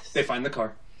sleuths. They find the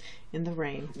car in the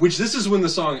rain. Which this is when the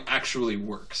song actually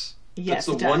works. Yes,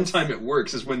 that's the one time it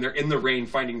works is when they're in the rain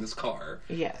finding this car.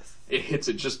 Yes. It hits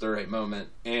at just the right moment.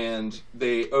 And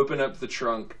they open up the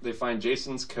trunk, they find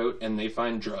Jason's coat, and they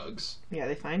find drugs. Yeah,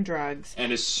 they find drugs.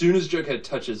 And as soon as Jughead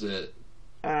touches it...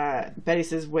 Betty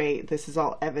says, wait, this is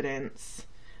all evidence.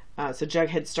 So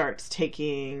Jughead starts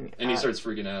taking... And he starts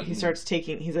freaking out. He's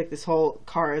like, this whole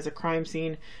car is a crime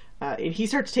scene. And he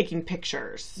starts taking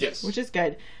pictures. Yes. Which is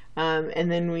good.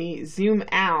 And then we zoom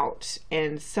out,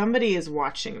 and somebody is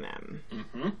watching them.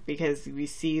 Mm-hmm. Because we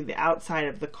see the outside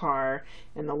of the car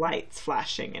and the lights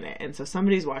flashing in it. And so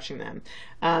somebody's watching them.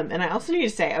 And I also need to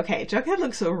say, okay, Jughead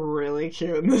looks really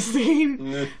cute in this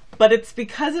scene. But it's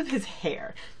because of his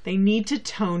hair. They need to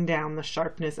tone down the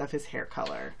sharpness of his hair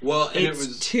color. Well, and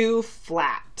it's too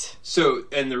flat. So,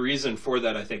 and the reason for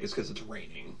that, I think, is because it's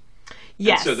raining.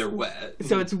 Yes. And so they're wet.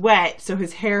 So it's wet. So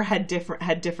his hair had different.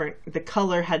 The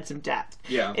color had some depth.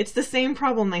 Yeah. It's the same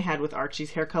problem they had with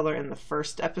Archie's hair color in the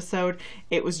first episode.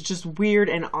 It was just weird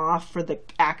and off for the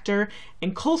actor.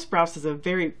 And Cole Sprouse is a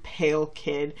very pale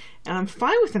kid, and I'm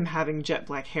fine with him having jet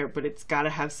black hair, but it's got to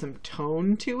have some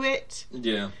tone to it.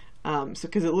 Yeah.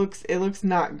 Because it looks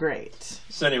not great.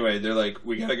 So anyway, they're like,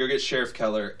 we gotta go get Sheriff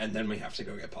Keller, and then we have to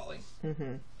go get Polly.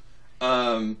 Mm-hmm.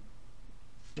 Um,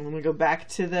 I'm gonna go back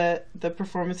to the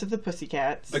performance of the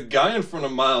Pussycats. the guy in front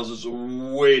of Miles is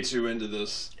way too into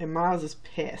this. And Miles is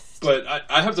pissed. But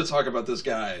I have to talk about this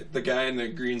guy. The guy in the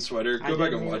green sweater. Go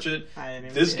back and watch it.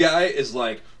 This guy is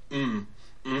like,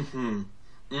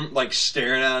 like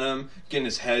staring at him, getting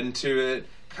his head into it,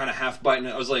 kind of half biting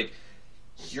it. I was like,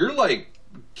 you're like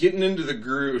getting into the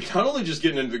groove. Not only just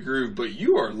getting into the groove, but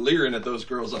you are leering at those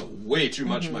girls up way too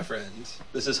much, my friend.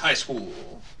 This is high school.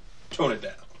 Tone it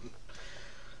down.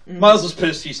 Miles is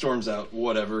pissed. He storms out.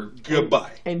 Whatever.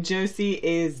 Goodbye. And Josie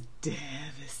is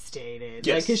devastated.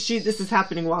 Yes. Like, 'cause this is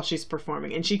happening while she's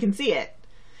performing, and she can see it,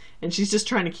 and she's just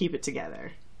trying to keep it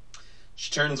together. She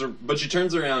turns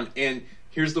around, and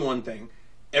here's the one thing: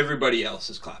 everybody else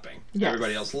is clapping. Yes.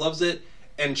 Everybody else loves it,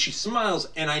 and she smiles.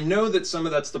 And I know that some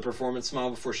of that's the performance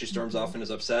smile before she storms off and is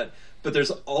upset. But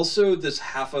there's also this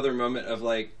half other moment of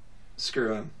like,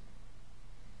 screw him.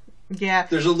 Yeah.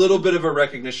 There's a little bit of a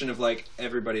recognition of like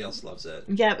everybody else loves it.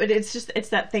 Yeah, but it's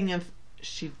that thing of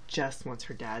she just wants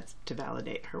her dad to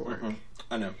validate her work. Mm-hmm.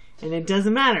 I know. And it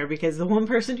doesn't matter because the one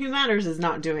person who matters is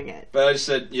not doing it. But I just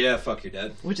said, yeah, fuck your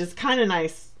dad. Which is kind of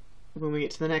nice when we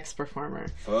get to the next performer.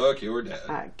 Fuck your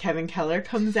dad. Kevin Keller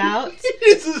comes out.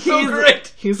 This is so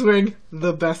great. He's wearing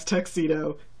the best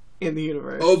tuxedo in the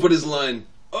universe. Oh, but his line.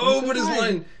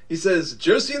 He says,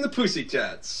 Josie and the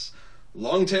Pussycats.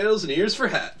 Long tails and ears for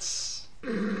hats.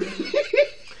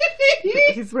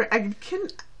 He's wearing...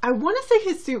 I want to say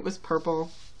his suit was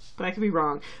purple, but I could be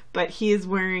wrong. But he is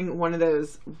wearing one of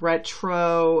those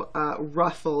retro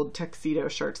ruffled tuxedo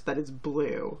shirts that is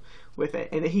blue with it,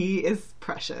 and he is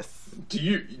precious. Do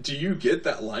you get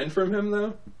that line from him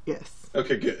though? Yes.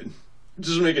 Okay, good.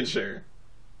 Just making sure.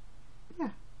 Yeah.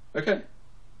 Okay.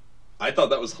 I thought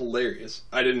that was hilarious.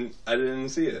 I didn't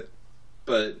see it,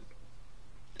 but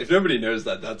if nobody knows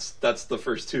that, that's the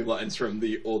first two lines from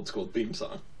the old school theme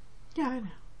song. Yeah,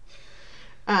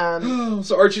 I know.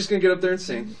 So Archie's gonna get up there and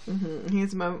sing. Mm-hmm. He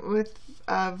has a moment with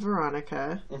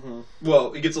Veronica. Mm-hmm.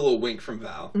 Well, he gets a little wink from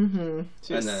Val. Mm-hmm.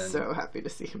 She's so happy to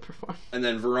see him perform. And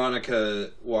then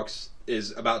Veronica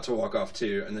is about to walk off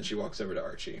too, and then she walks over to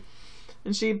Archie.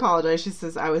 And she apologized. She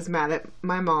says, I was mad at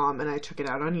my mom and I took it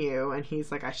out on you. And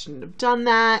he's like, I shouldn't have done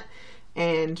that.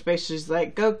 And basically she's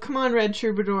like, come on, Red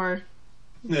Troubadour.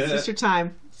 It's just your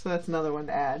time. So that's another one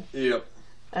to add. Yep.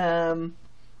 And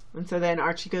so then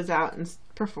Archie goes out and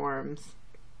performs.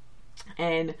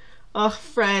 And,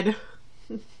 Fred.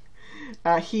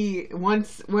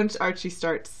 Once Archie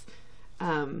starts,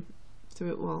 it's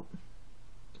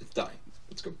dying.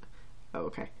 Let's go. Oh,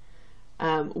 okay.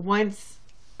 Once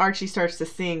Archie starts to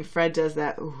sing, Fred does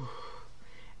that, ooh,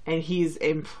 and he's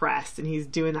impressed, and he's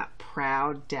doing that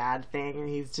proud dad thing, and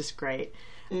he's just great.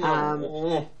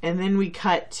 And then we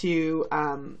cut to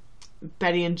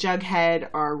Betty and Jughead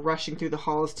are rushing through the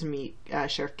halls to meet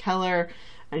Sheriff Keller,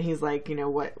 and he's like,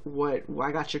 what,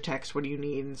 I got your text, what do you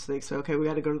need? And so they say, okay, we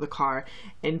got to go to the car.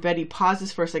 And Betty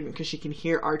pauses for a second because she can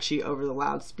hear Archie over the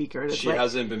loudspeaker. And it's she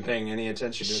hasn't been paying any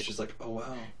attention to it. She's like, oh,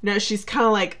 wow. No, she's kind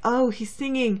of like, oh, he's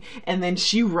singing. And then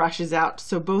she rushes out.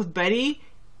 So both Betty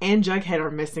and Jughead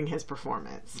are missing his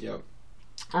performance. Yep.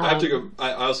 I have to go.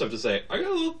 I also have to say, I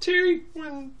got a little teary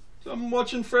when I'm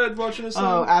watching Fred watching his son.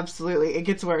 Oh, absolutely. It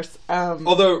gets worse.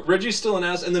 Although Reggie's still an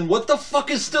ass, and then what the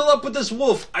fuck is still up with this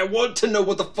wolf? I want to know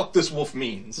what the fuck this wolf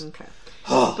means. Okay.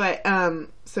 But,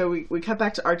 so we cut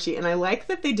back to Archie, and I like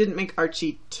that they didn't make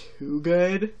Archie too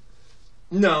good.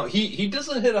 No, he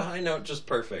doesn't hit a high note just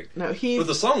perfect. No, but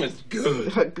the song is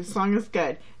good. The song is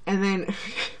good. And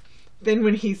then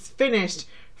when he's finished,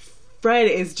 Fred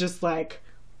is just like,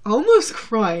 almost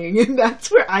crying, and that's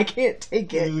where I can't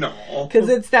take it. No. Because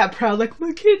it's that proud, like,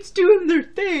 my kid's doing their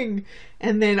thing.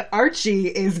 And then Archie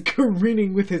is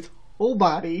grinning with his whole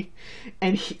body,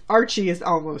 and Archie is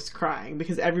almost crying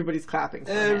because everybody's clapping for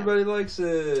Everybody him. likes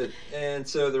it. And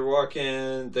so they're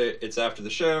walking, it's after the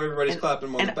show, everybody's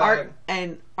clapping on the back.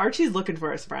 And Archie's looking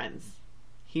for his friends.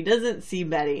 He doesn't see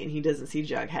Betty, and he doesn't see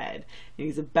Jughead. And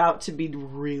he's about to be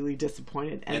really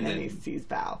disappointed, and then he sees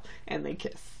Val, and they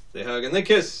kiss. They hug and they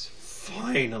kiss.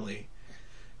 Finally.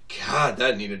 God,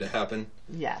 that needed to happen.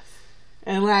 Yes.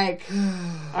 And,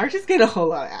 Archie's getting a whole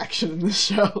lot of action in this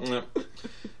show. Yep.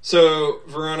 So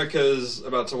Veronica's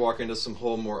about to walk into some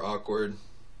hole more awkward.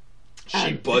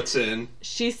 She butts in.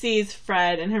 She sees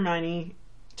Fred and Hermione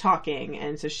talking,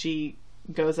 and so she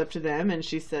goes up to them and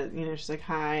she said, she's like,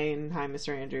 hi, and hi,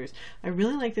 Mr. Andrews. I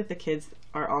really like that the kids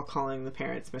are all calling the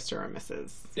parents Mr. or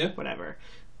Mrs. Yeah. Whatever.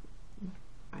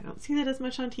 I don't see that as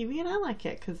much on TV, and I like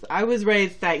it, because I was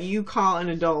raised that you call an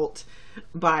adult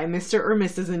by Mr. or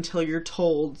Mrs. until you're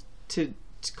told to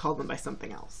call them by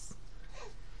something else.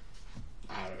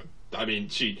 I mean,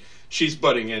 she's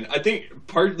butting in. I think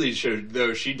partly,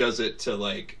 though, she does it to,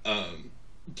 like,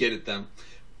 get at them.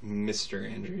 Mr.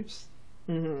 Andrews?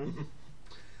 Mm-hmm.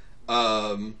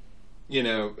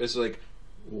 It's like,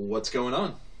 what's going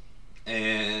on?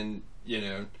 And,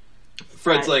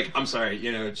 Fred's like, I'm sorry,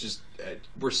 it's just,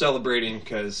 we're celebrating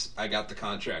because I got the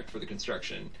contract for the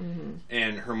construction. Mm-hmm.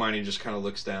 And Hermione just kind of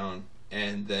looks down,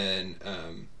 and then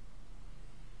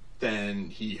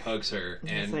he hugs her,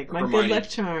 and it's like, my Hermione, good luck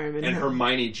charm. And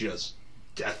Hermione just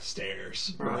death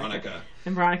stares Veronica.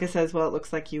 And Veronica says, well, it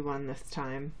looks like you won this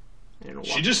time. I don't know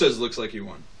She just says, looks like you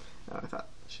won. Oh, I thought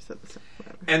she said the same.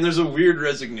 Whatever. And there's a weird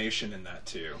resignation in that,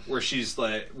 too, where she's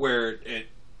like,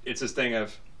 it's this thing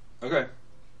of, okay,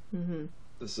 mm-hmm.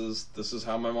 this is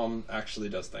how my mom actually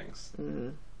does things. Mm-hmm.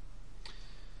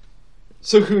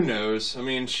 So who knows? I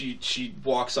mean, she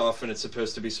walks off and it's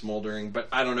supposed to be smoldering, but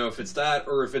I don't know if it's that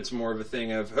or if it's more of a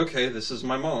thing of, okay, this is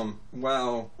my mom.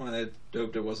 Wow, I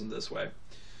hoped it wasn't this way.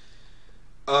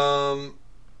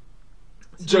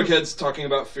 Jughead's talking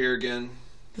about fear again.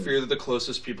 Fear that the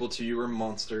closest people to you are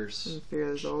monsters. And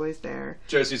fear is always there.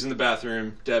 Josie's in the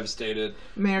bathroom, devastated.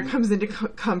 Mayor comes in to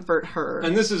comfort her.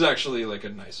 And this is actually, like, a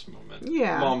nice moment.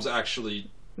 Yeah. Mom's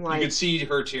actually... Like, you could see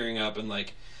her tearing up and,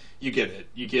 like, you get it.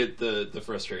 You get the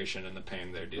frustration and the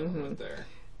pain they're dealing with there.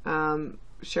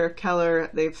 Sheriff Keller,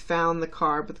 they've found the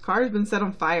car, but the car has been set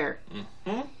on fire.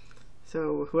 Mm-hmm.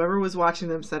 So whoever was watching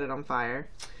them set it on fire.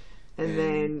 And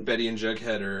then... Betty and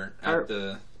Jughead are at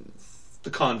the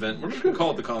convent. We're just going to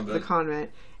call it the convent. The convent.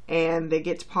 And they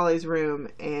get to Polly's room,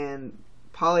 and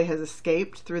Polly has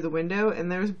escaped through the window,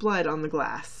 and there's blood on the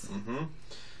glass. Mm-hmm.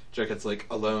 Jughead's like,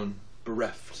 alone,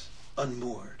 bereft,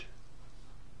 unmoored.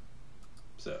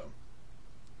 So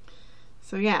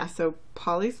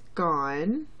Polly's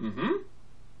gone. Mm-hmm.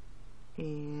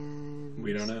 And...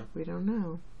 We don't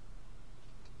know.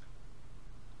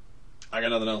 I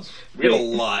got nothing else. We had a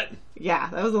lot. Yeah,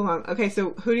 that was a long... Okay, so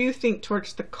who do you think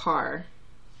torched the car?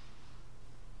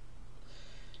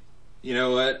 You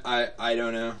know what? I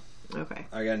don't know. Okay.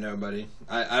 I got nobody.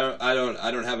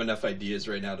 I don't have enough ideas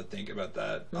right now to think about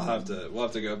that. Mm-hmm. We'll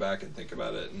have to go back and think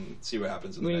about it and see what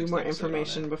happens in the we next need more episode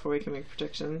information before we can make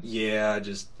predictions. Yeah,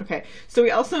 just... Okay. So we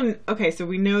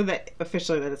know that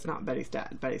officially that it's not Betty's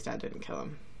dad. Betty's dad didn't kill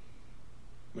him.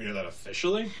 We know that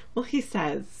officially? Well, he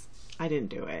says, I didn't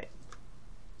do it.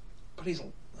 But he's...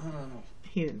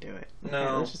 He didn't do it. Okay,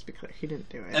 no. Let's just be clear. He didn't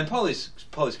do it. And Polly's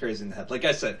crazy in the head. Like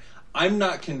I said, I'm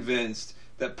not convinced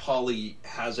that Polly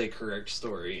has a correct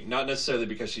story. Not necessarily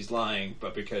because she's lying,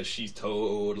 but because she's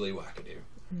totally wackadoo.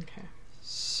 Okay.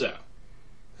 So,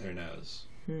 who knows?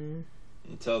 Hmm.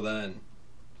 Until then...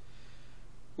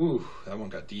 Ooh, that one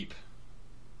got deep.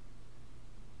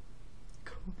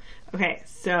 Cool. Okay,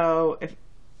 so if...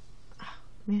 Oh,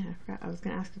 man, I forgot. I was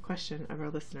going to ask a question of our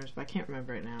listeners, but I can't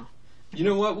remember it now. You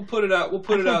know what? We'll put it out. We'll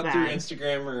put it out through bad.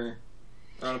 Instagram or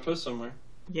on a post somewhere.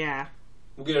 Yeah.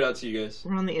 We'll get it out to you guys.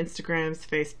 We're on the Instagrams,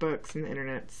 Facebooks, and the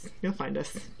internets. You'll find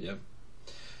us. Yep.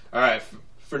 All right.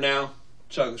 For now,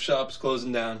 chocolate shop's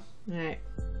closing down. All right.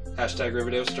 #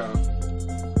 Riverdale Strong.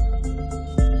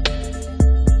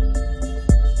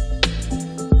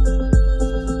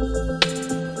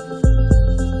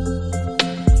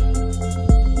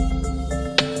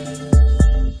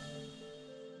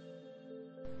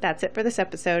 That's it for this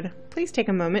episode. Please take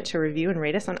a moment to review and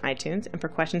rate us on iTunes, and for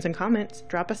questions and comments,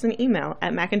 drop us an email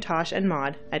at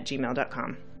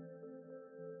macintoshandmaud@gmail.com.